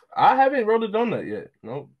 I haven't rolled a donut yet.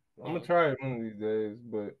 Nope. I'm gonna Oh, try it one of these days,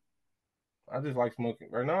 but I just like smoking.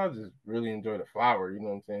 Right now, I just really enjoy the flower. You know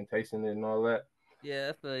what I'm saying? Tasting it and all that.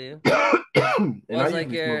 Yeah, I feel you. And I What's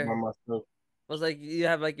like usually smoke by your myself. what's like you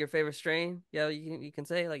have like your favorite strain? Yeah, you can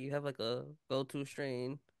say like you have like a go-to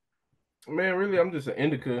strain. Man, really, I'm just an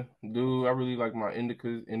indica dude. I really like my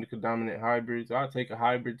indicas, indica dominant hybrids. I take a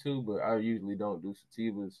hybrid too, but I usually don't do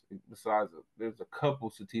sativas. Besides, there's a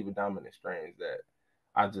couple sativa dominant strains that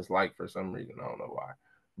I just like for some reason. I don't know why.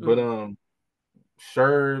 But Mm,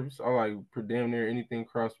 sherbs, I like for damn near anything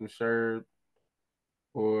crossed with sherb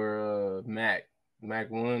or Mac.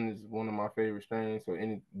 Mac one is one of my favorite strains. So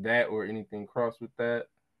any that or anything crossed with that.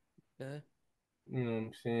 okay. You know what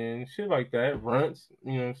I'm saying? Shit like that. Runts.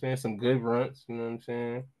 You know what I'm saying? Some good runts. You know what I'm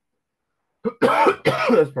saying?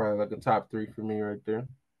 That's probably like a top three for me right there.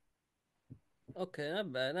 Okay,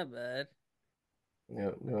 not bad, not bad.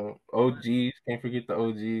 Yeah, yeah. OGs, can't forget the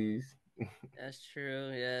OGs. That's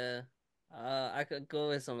true, yeah. I could go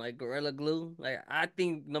with some like Gorilla Glue. Like I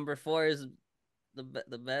think number four is the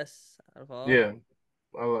best out of all. Yeah,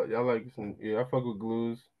 I like some. Yeah, I fuck with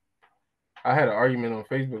glues. I had an argument on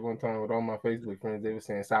Facebook one time with all my Facebook friends. They were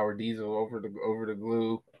saying sour diesel over the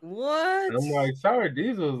glue. And What? I'm like, sour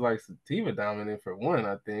diesel is like sativa dominant for one,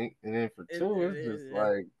 I think, and then for It, two, it it's just is.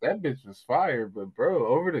 like that bitch was fire. But bro,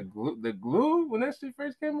 over the glue when that shit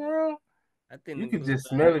first came around, I think you the could glue's just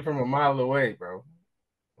smell better. it from a mile away, bro.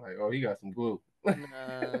 Like, oh, he got some glue.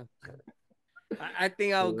 Nah, I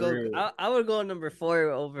think I For would go. real. I would go number four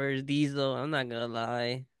over Diesel. I'm not gonna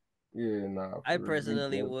lie. Yeah, nah, I for real.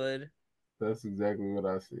 personally would. That's exactly what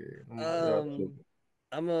I said. I'm like, y'all Um, tripping.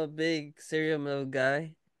 I'm a big cereal milk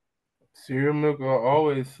guy. Cereal milk will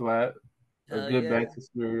always slap. A Hell good yeah. batch of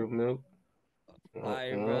cereal milk.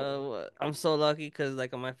 Fire, Uh. bro. I'm so lucky because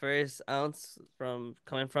like on my first ounce from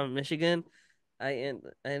coming from Michigan, I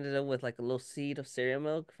ended up with like a little seed of cereal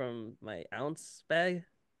milk from my ounce bag.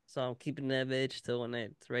 So I'm keeping that bitch till when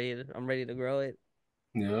I'm ready to grow it.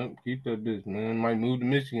 Yeah, keep that bitch, man. Might move to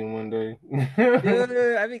Michigan one day.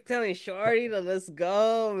 Dude, I be telling Shorty to let's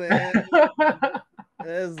go, man.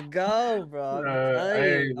 Let's go, bro. I be telling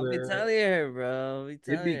Hey, you. I be man. telling her, bro. I be It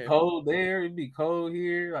telling be her. cold there. It be cold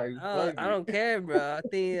here. Like, fuck I it. don't care, bro. I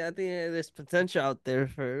think there's potential out there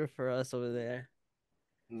for us over there.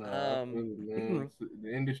 Nah, I Um, feel it, man.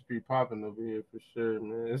 The industry popping over here for sure,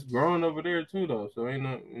 man. It's growing over there too, though. So ain't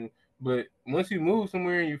no. But once you move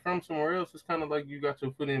somewhere and you're from somewhere else, it's kind of like you got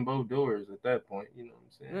your foot in both doors at that point. You know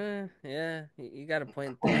what I'm yeah, you got a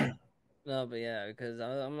point there. No, but yeah, because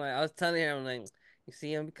I'm like, I was telling her, I'm like, you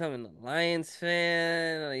see, I'm becoming a Lions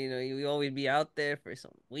fan. You know, you always be out there for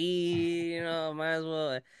some weed. You know, might as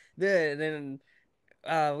well. Dude, then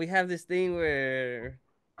we have this thing where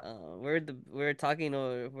we're talking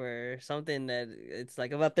over something that it's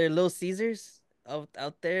like about their Little Caesars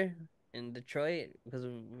out there in Detroit because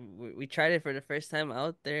we tried it for the first time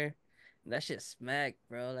out there. And that shit smacked,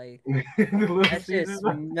 bro. Like saying? The Little that shit Caesars.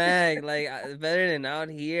 smacked, like better than out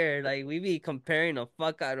here. Like we be comparing the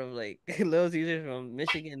fuck out of like Little Caesars from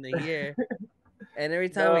Michigan to here, and every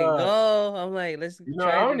time we Nah, go, I'm like, let's I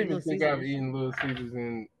try don't their even Little think I've Caesars. eaten Little Caesars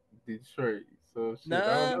in Detroit. So shit, I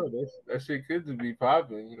don't Nah, know. That shit could just be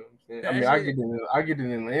popping. You know what I'm saying? I that mean, shit. I get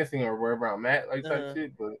it in Lansing or wherever I'm at, like type Uh,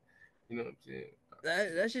 shit. But you know what I'm saying?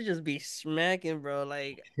 that should just be smacking, bro.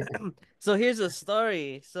 Like, so here's a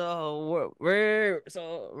story. So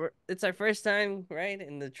it's our first time, right,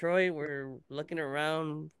 in Detroit. We're looking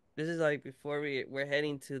around. This is like before we're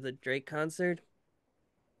heading to the Drake concert,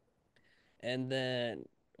 and then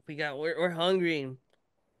we're hungry,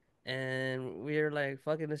 and we were like,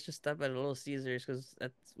 "Fucking, let's just stop at a Little Caesars," because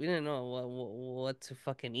we didn't know what to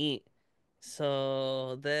fucking eat.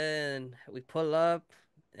 So then we pull up,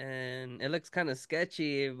 and it looks kind of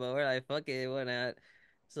sketchy, but we're like, "Fuck it, why not?"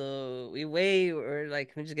 So we wait. We're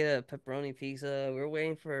like, "Can we just get a pepperoni pizza?" We're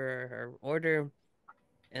waiting for our order,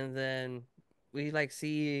 and then we like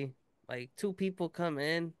see like two people come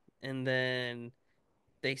in, and then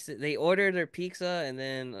they order their pizza, and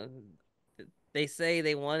then they say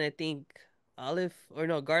they want, I think, olive or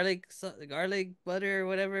no garlic butter or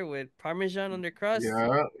whatever with parmesan on their crust.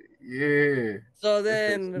 Yeah, yeah. So That's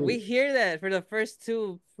that then we shit. hear that for the first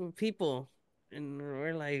two people, and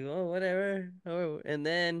we're like, oh, whatever. And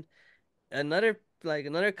then another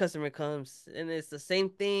customer comes, and it's the same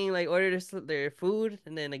thing. Like order their food,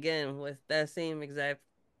 and then again with that same exact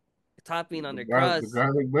topping on their The crust.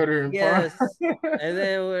 garlic butter and parm. Yes. And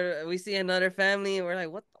then we see another family, and we're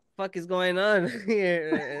like, what the fuck is going on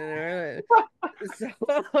here? And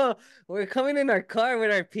so we're coming in our car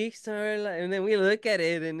with our peaks, and, and then we look at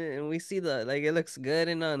it, and we see it looks good,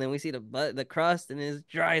 and then we see the crust, and it's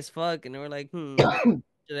dry as fuck, and we're like,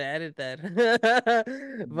 should have added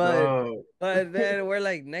that. but Dog. but then we're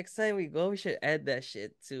like, next time we go, we should add that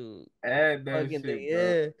shit to Add that fucking thing. shit,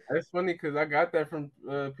 bro. Yeah, That's funny because I got that from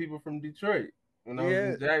people from Detroit when I was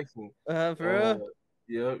yeah. in Jackson. For real. Uh,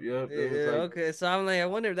 yep. They was Yeah, like, okay, so I'm like, I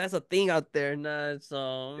wonder if that's a thing out there or not. So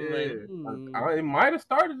I'm like, yeah, it might have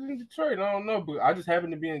started in Detroit. I don't know, but I just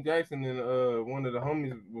happened to be in Jackson, and one of the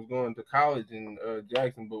homies was going to college in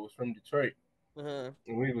Jackson, but was from Detroit. uh-huh.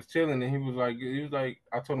 And we was chilling, and he was like,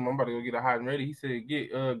 I told him I'm about to go get a hot and ready. He said,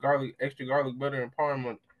 get garlic, extra garlic butter and parm.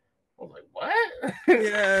 I was like, what?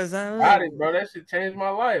 Yes, I'm Got like, it, bro. That shit changed my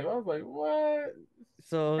life. I was like, what?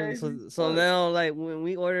 so Crazy so as so fuck. now like when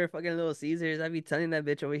we order fucking Little Caesars, I be telling that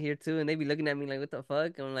bitch over here too, and they be looking at me like, what the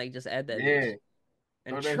fuck? And I'm like, just add that bitch Yeah,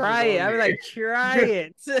 and throw that shit try it. on I be like, try there.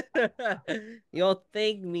 it. You'll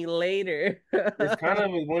thank me later. It's kind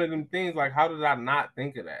of one of them things. Like, how did I not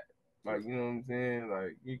think of that? Like, you know what I'm saying?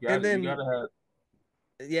 Like, And you then gotta have.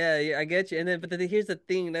 yeah, yeah, I get you. And then, but then here's the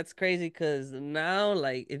thing that's crazy because now,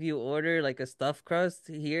 like, if you order like a stuffed crust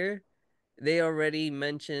here, they already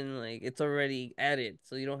mention like it's already added,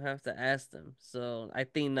 so you don't have to ask them. So I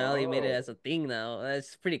think now they made it Oh, as a thing now.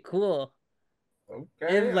 That's pretty cool.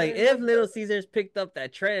 If okay. I like ain't if know Little that. Caesars picked up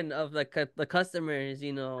that trend of the the customers,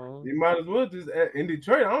 you know, You might as well just in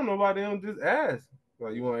Detroit. I don't know why they don't just ask.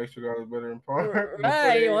 Like, you want extra garlic butter and parm before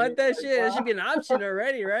right? they You even want that like, shit? It should wow, be an option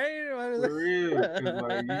already, right? for real. Cause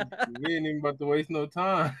like we ain't even about to waste no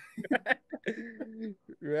time.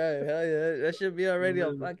 Right, hell yeah. That should be For already a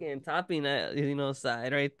real. fucking topping that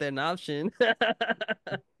side right there, an option. That's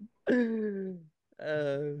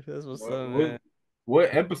what's What, up, what man.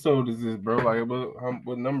 what episode is this, bro? Like,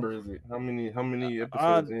 what number is it? How many Uh,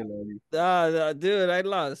 episodes in are you? dude, I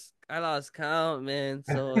lost count, man.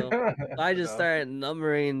 So I just No. started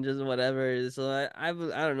numbering just whatever. So I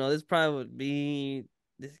don't know. This probably would be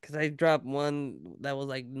this because I dropped one that was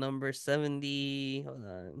like number 70. Hold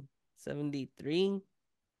on, 73.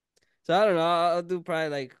 So I don't know. I'll do probably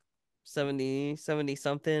like 70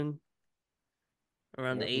 something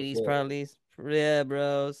around the That's what's 80s up. probably. Yeah,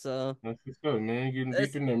 bro. So That's what's up, man. Getting deep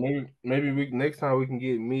that's in there. Maybe we next time we can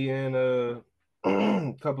get me and a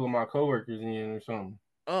couple of my coworkers in or something.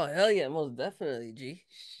 oh hell yeah, most definitely, G.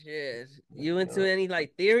 Shit. You into Yeah. any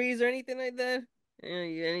like theories or anything like that?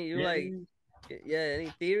 You like Theories? yeah, any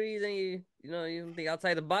theories? Any you think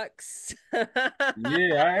outside the box?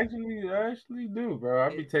 Yeah, I actually do, bro.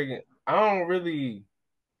 I be taking. I don't really.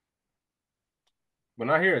 When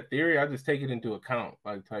I hear a theory, I just take it into account,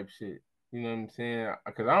 like type shit. You know what I'm saying?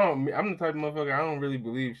 Because I don't. I'm the type of motherfucker. I don't really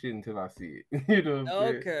believe shit until I see it. You know what I'm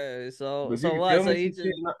saying? Okay, so But you can what? tell So me you some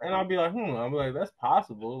shit, just and I'll be like, I'll be like, that's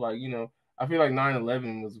possible. Like, I feel like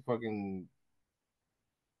 9/11 was fucking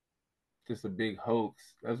just a big hoax.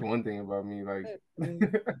 That's one thing about me. Like,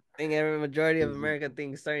 think every majority of America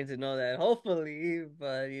thinks starting to know that. Hopefully,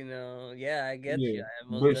 but yeah, I get yeah. you. I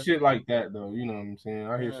most But shit definitely. like that, though, you know what I'm saying?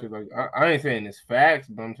 I hear Uh, shit like, I ain't saying it's facts,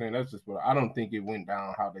 but I'm saying that's just what I don't think it went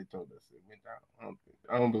down how they told us it went down.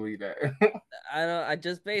 I don't believe that. I don't. I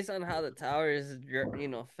just based on how the towers,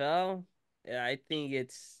 fell. Yeah, I think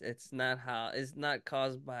it's not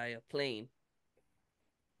caused by a plane.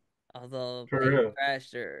 Although a For plane real.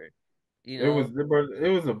 crashed or, you It know, was it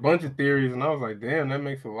was a bunch of theories, and I was like, damn, that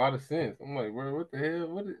makes a lot of sense. I'm like, bro, what the hell?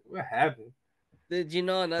 What happened? did you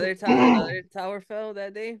know another tower fell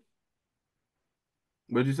that day?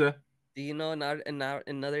 What'd you say? Do you know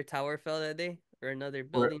another tower fell that day or another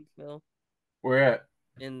Where building fell where at?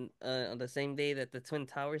 in on the same day that the twin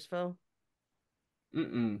towers fell?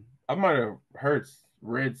 Mm-mm. I might have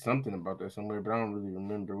read something about that somewhere, but I don't really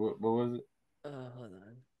remember. What was it? Hold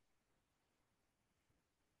on.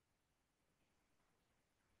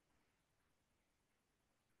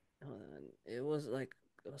 It was like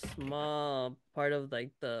a small part of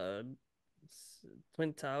like the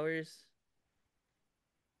twin towers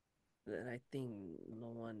that I think no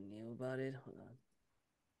one knew about it. Hold on,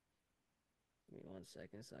 give me 1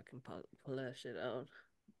 second so I can pull that shit out.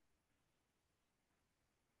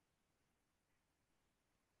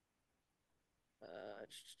 Uh,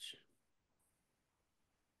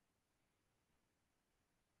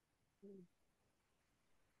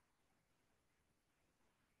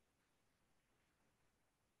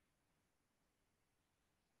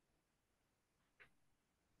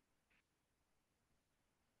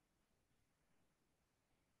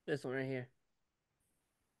 this one right here.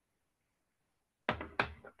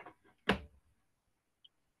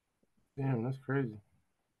 Damn, that's crazy.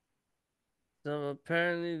 So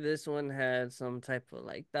apparently this one had some type of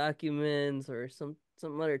like documents or some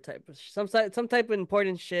other type of some type of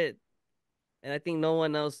important shit, and I think no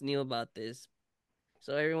one else knew about this.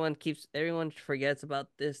 So everyone forgets about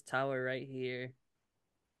this tower right here.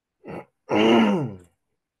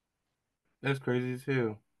 That's crazy as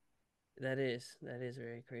hell. That is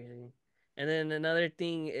very crazy. And then another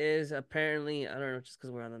thing is apparently I don't know just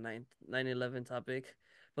because we're on the 9/11 topic,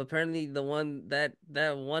 but apparently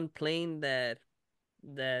that one plane that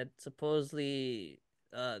supposedly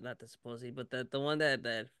not the supposedly but the one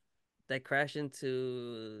that crashed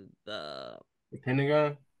into the The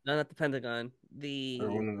Pentagon no, not the Pentagon, or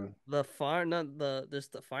one of the. the farm, not the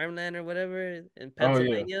just the farmland or whatever in Oh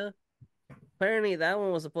yeah, Pennsylvania. Apparently that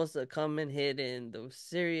one was supposed to come and hit in the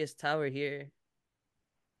Sirius Tower here.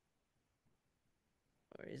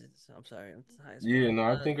 Or is it? I'm sorry, I'm high as yeah. fuck. No,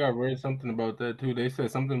 I think I read something about that too. They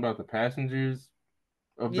said something about the passengers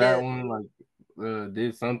of that Yeah, one, like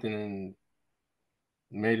did something and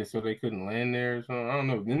made it so they couldn't land there or something. I don't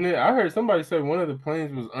know. I heard somebody say one of the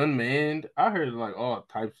planes was unmanned. I heard like all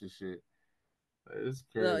types of shit. It's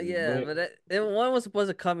no, crazy, yeah, but but one was supposed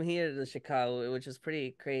to come here to Chicago, which is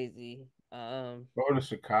pretty crazy. go to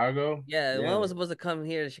Chicago. Yeah, one Yeah, was supposed to come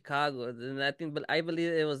here to Chicago, and I think, but I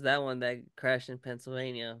believe it was that one that crashed in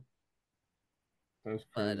Pennsylvania. that's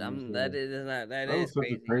But crazy as that hell. is not that That is was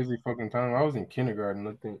such a crazy, crazy fucking time. I was in kindergarten,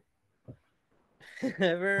 I think.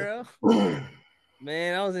 bro.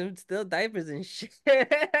 Man, I was in still diapers and shit.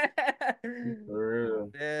 For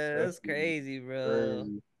real. Yeah, That's that's crazy, bro.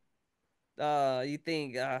 crazy. You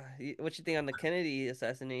think what you think on the Kennedy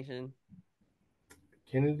assassination?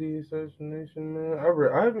 Kennedy assassination, man. I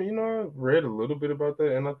haven't, I read a little bit about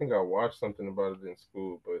that, and I think I watched something about it in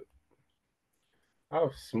school. But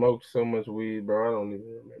I've smoked so much weed, bro. I don't even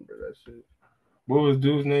remember that shit. What was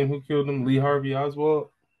dude's name who killed him? Lee Harvey Oswald.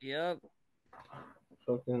 Yep.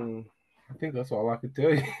 Fucking, I think that's all I could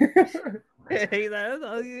tell you. That's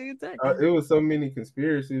all you can say. It was so many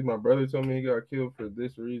conspiracies. My brother told me he got killed for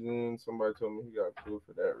this reason. Somebody told me he got killed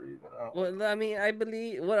for that reason. I don't Well, I mean,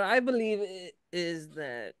 what I believe is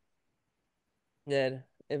that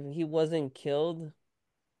if he wasn't killed,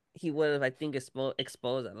 he would have, I think,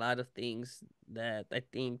 exposed a lot of things that I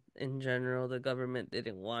think in general the government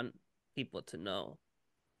didn't want people to know.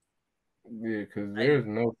 Yeah, because I there's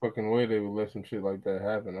no fucking way they would let some shit like that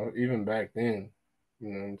happen. Even back then, you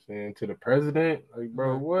know what I'm saying? To the president, like,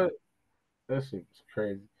 bro, uh what? That shit was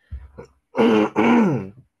crazy.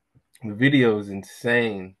 The video is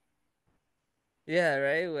insane. Yeah,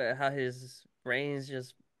 right. How his brains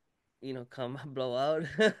just come blow out.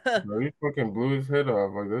 Bro, he fucking blew his head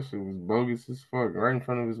off. Like, that shit was bogus as fuck, right in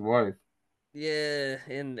front of his wife. Yeah,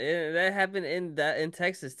 and that happened in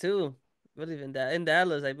Texas too. I believe in that in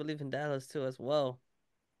Dallas. I believe in Dallas too as well.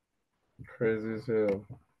 Crazy as hell.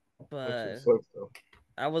 That shit But sucks, though.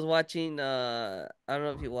 I was watching I don't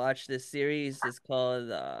know if you watched this series. It's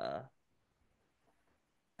called I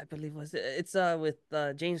believe was it's with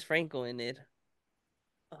James Franco in it.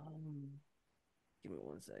 Um Give me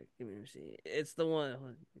one sec. Give me a see. It's the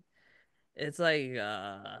one. It's like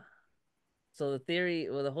so the theory,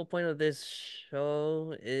 well, the whole point of this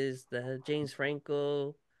show is that James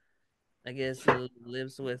Franco, I guess,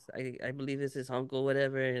 lives with I believe it's his uncle,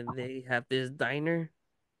 whatever, and they have this diner.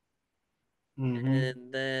 Mm-hmm.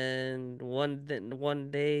 And then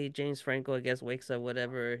one day, James Franco, I guess, wakes up,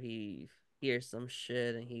 whatever, he hears some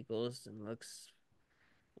shit, and he goes and looks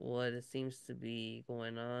what it seems to be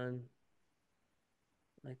going on,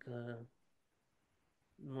 like a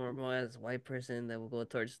normal as white person that will go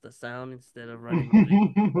towards the sound instead of running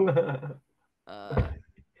away. Uh,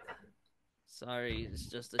 Sorry, it's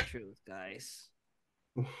just the truth, guys.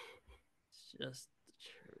 It's just the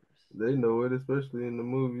truth. They know it, especially in the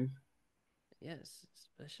movies. Yes,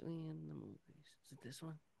 especially in the movies. Is it this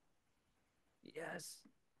one? Yes.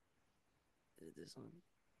 Is it this one?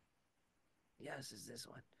 Yes, it's this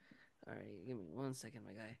one. All right, give me one second,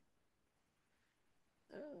 my guy.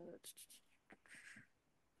 Uh,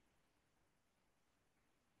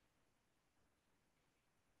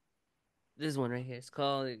 this one right here. It's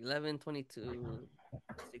called 11/22/63.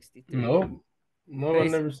 Nope. No, I Crazy.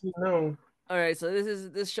 never seen that one. All right, so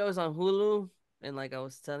this show is on Hulu, and like I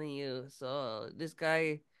was telling you, so this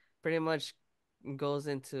guy pretty much goes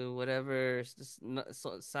into whatever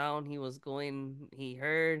sound he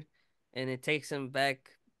heard, and it takes him back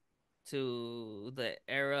to the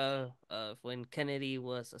era of when Kennedy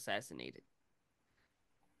was assassinated.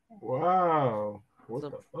 Wow. What So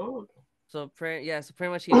the fuck? so pretty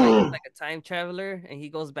much he's like a time traveler, and he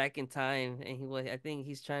goes back in time, and what I think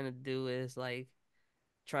he's trying to do is like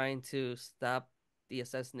trying to stop the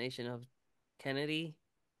assassination of Kennedy.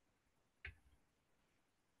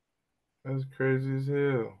 That's crazy as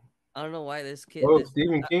hell. I don't know why this kid Oh, this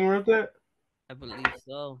Stephen King wrote that? I believe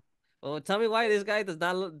so. Well, tell me why this guy does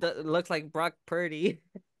not looks like Brock Purdy.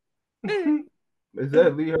 Is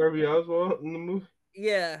that Lee Harvey Oswald in the movie?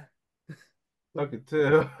 Yeah, I could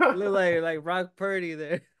tell. look like Brock Purdy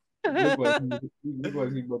there. He look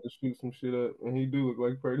like he about to shoot some shit up, and he do look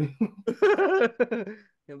like Purdy.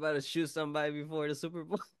 You're about to shoot somebody before the Super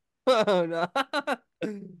Bowl. Oh no.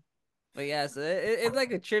 But yeah, so it's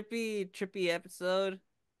like a trippy episode.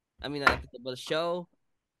 I mean, not episode, but a show.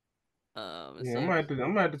 Yeah, So I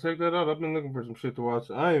might have to check that out. I've been looking for some shit to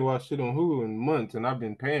watch. I ain't watched shit on Hulu in months, and I've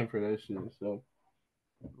been paying for that shit. So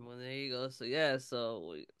well, there you go. So yeah,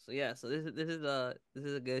 so this is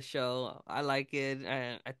a good show. I like it,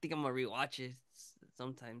 and I think I'm gonna rewatch it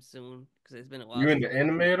sometime soon because it's been a while you since into I watched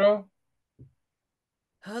anime at all? it.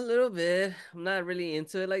 A little bit. I'm not really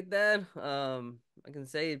into it like that. I can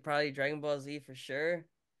say probably Dragon Ball Z for sure.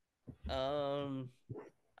 Um,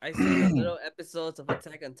 I seen a little episodes of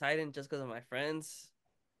Attack on Titan just because of my friends.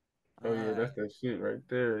 Oh yeah, Uh, that's that shit right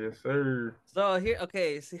there. Yes, sir. so here,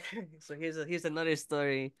 okay, so here's another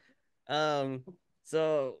story. Um,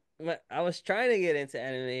 so I was trying to get into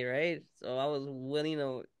anime, right? So I was willing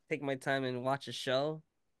to take my time and watch a show,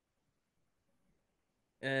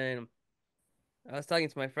 and I was talking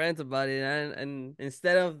to my friends about it, and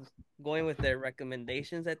instead of going with their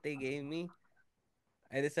recommendations that they gave me,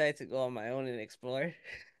 I decided to go on my own and explore.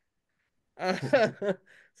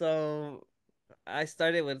 So I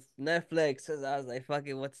started with Netflix because I was like, fuck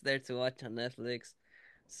it, what's there to watch on Netflix?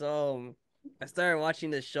 So I started watching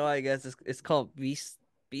the show. I guess it's called Beast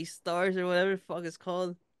Stars or whatever the fuck it's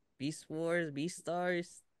called. Beast Wars, Beast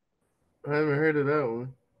Stars. I haven't heard of that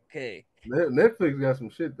one. Okay. Netflix got some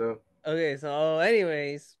shit though. Okay, so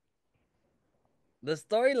anyways, the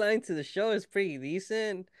storyline to the show is pretty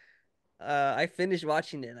decent. I finished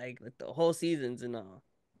watching it like the whole seasons and all.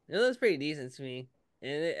 It was pretty decent to me.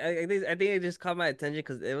 And I think it just caught my attention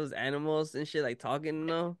because it was animals and shit like talking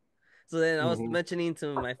and all. So then I was Hmm. mentioning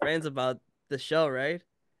to my friends about the show, right?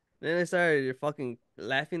 Then they started fucking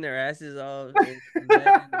laughing their asses off,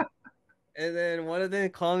 and then one of them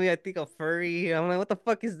called me, I think, a furry. I'm like, what the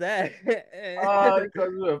fuck is that? Oh, because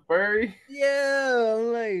you're a furry. Yeah,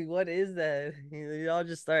 I'm like, what is that? You all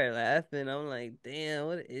just started laughing. I'm like, damn,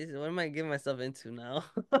 what is it? What am I getting myself into now?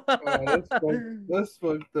 Oh, that's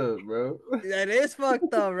fucked up, bro. That is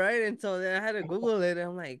fucked up, right? And so then I had to Google it, and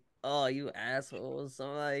I'm like, oh, you assholes.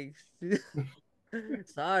 I'm like,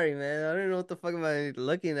 sorry, man. I don't know what the fuck am I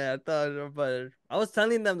looking at. I thought, but I was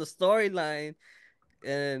telling them the storyline,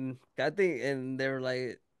 and I think, and they were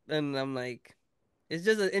like, and I'm like, it's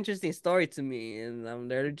just an interesting story to me, and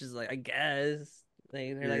they're just like, I guess,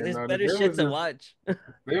 like they're like, Yeah, there's no, better shit to watch.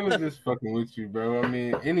 they was just fucking with you, bro. I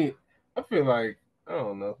mean, I feel like I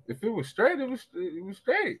don't know if it was straight, it was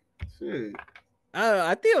straight. Shit. I don't know.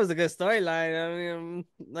 I think it was a good storyline. I mean,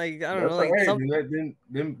 like I don't know, That's all like right. some.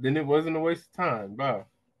 Then it wasn't a waste of time. Bye.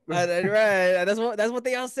 Right. That's what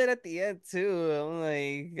they all said at the end too. I'm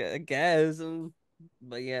like, I guess.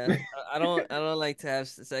 But yeah, I don't like to have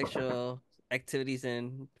sexual activities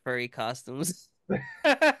in furry costumes.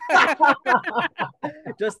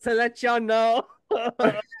 Just to let y'all know.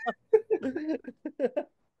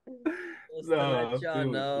 Just to let Nah, I y'all feel it for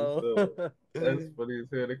know. sure. That's funny as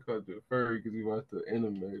hell. They called you a furry because you watched the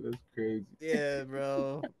anime. That's crazy. Yeah,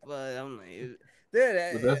 bro. But I'm like, dude,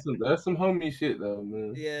 But that's some homie shit though,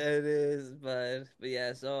 man. yeah, it is. But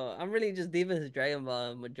yeah, so I'm really just deep into Dragon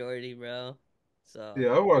Ball majority, bro. So Yeah,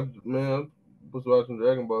 I watched man. I was watching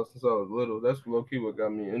Dragon Ball since I was little. That's low key what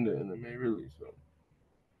got me into anime, really. So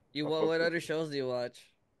you I what fucked with other it. shows do you watch?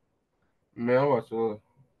 Man, I watch a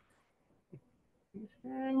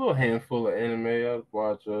little handful of anime. I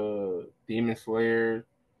watch Demon Slayer.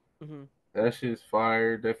 Hmm. That shit's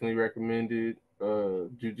fire. Definitely recommended.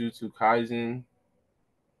 Jujutsu Kaisen.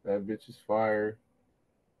 That bitch is fire.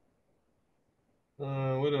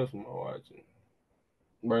 What else am I watching?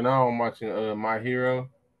 Right now I'm watching My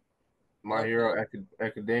Okay. Hero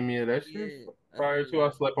Academia. That shit's Yeah, I fire heard of too. I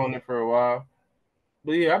that. slept on it for a while.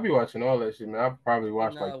 But yeah, I be watching all that shit, man. I probably And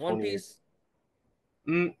watched like One 20. Piece.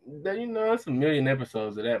 You know, it's a million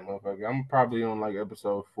episodes of that motherfucker. I'm probably on like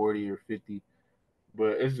episode 40 or 50,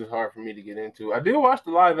 but it's just hard for me to get into. I did watch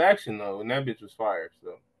the live action though, and that bitch was fire.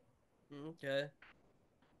 So Okay.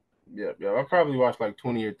 yeah. I probably watched like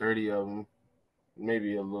 20 or 30 of them,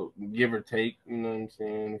 maybe a little give or take. You know what I'm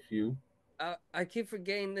saying? A few. I keep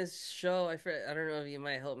forgetting this show. I don't know if you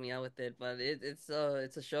might help me out with it, but it's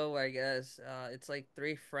a show where I guess it's like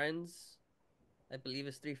three friends. I believe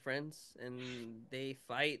it's three friends, and they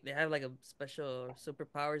fight. They have like a special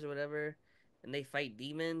superpowers or whatever, and they fight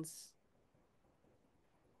demons.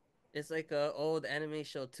 It's like a old anime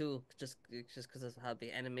show too, just because of how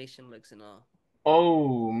the animation looks and all.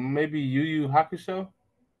 Oh, maybe Yu Yu Hakusho.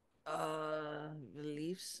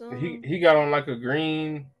 Believe He so. he got on like a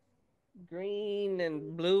green. Green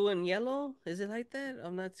and blue and yellow. Is it like that?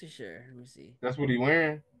 I'm not too sure. Let me see. That's what he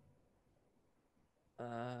wearing. The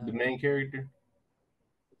Uh, main character.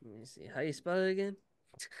 Let me see. How you spell it again?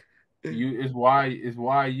 You is Y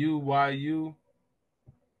U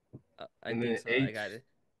I and think then so. I H. got it.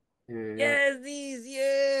 Yeah, yeah. Yes, these.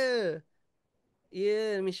 Yeah.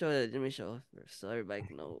 Yeah. Let me show it. Let me show it first so everybody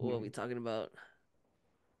can know what we talking about.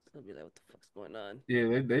 So I'll be like, what the fuck's going on?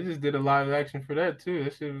 Yeah, they just did a live action for that too.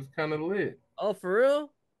 That shit was kind of lit. Oh, for real? Oh,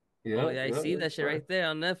 Yeah, yeah. I yeah, see that's that shit right. right there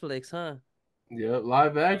on Netflix, huh? Yeah,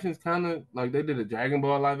 live action's kind of like they did a Dragon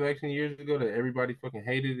Ball live action years ago that everybody fucking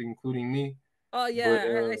hated, including me. Oh, But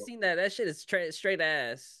yeah. I seen that. That shit is straight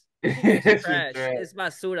ass. It's it's just trash. trash. It's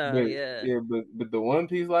basura. But Yeah. yeah, but the One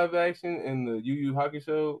Piece live action and the Yu Yu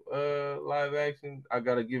Hakusho live action, I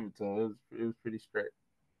gotta give it to them. It was pretty straight.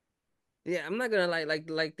 Yeah, I'm not gonna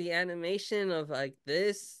like the animation of like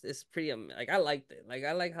this is pretty like I liked it. Like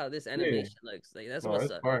I like how this Yeah, animation looks. Like that's no, what's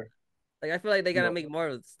it's up. fire. Like I feel like they gotta No, make more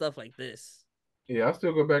of stuff like this. yeah, I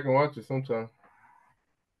still go back and watch it sometime.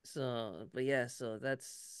 So, but yeah, so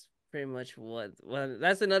that's pretty much what. Well,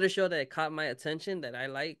 that's another show that caught my attention that I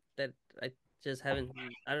like that I just haven't.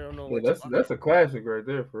 I don't know Yeah, what to that's watch. that's a classic right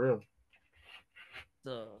there for real.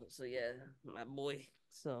 So yeah, my boy.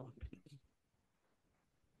 So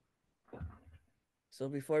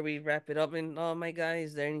before we wrap it up, and oh my guy,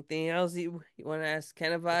 is there anything else you want to ask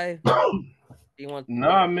Canna Vibe? You want?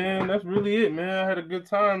 Nah, man, that's really it, man. I had a good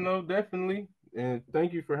time though, definitely. And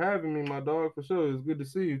thank you for having me, my dog, for sure. It's good to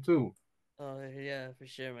see you too. Oh yeah, for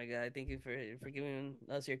sure, my guy. Thank you for giving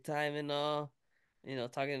us your time and all. You know,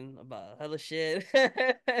 talking about hella shit.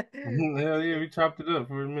 Hell yeah, we chopped it up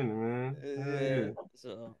for a minute, man. Hell Yeah. yeah.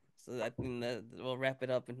 So I think that we'll wrap it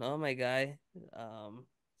up. And oh my guy.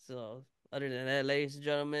 So other than that, ladies and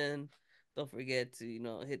gentlemen, don't forget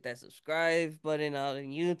to hit that subscribe button out on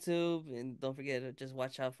YouTube, and don't forget to just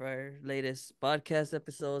watch out for our latest podcast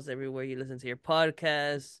episodes everywhere you listen to your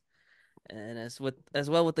podcasts. And as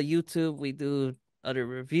well with the YouTube, we do other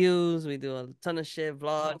reviews, we do a ton of shit,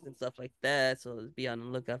 vlogs and stuff like that. So be on the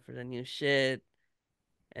lookout for the new shit.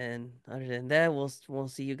 And other than that, we'll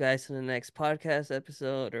see you guys in the next podcast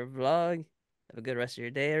episode or vlog. Have a good rest of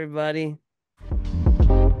your day, everybody.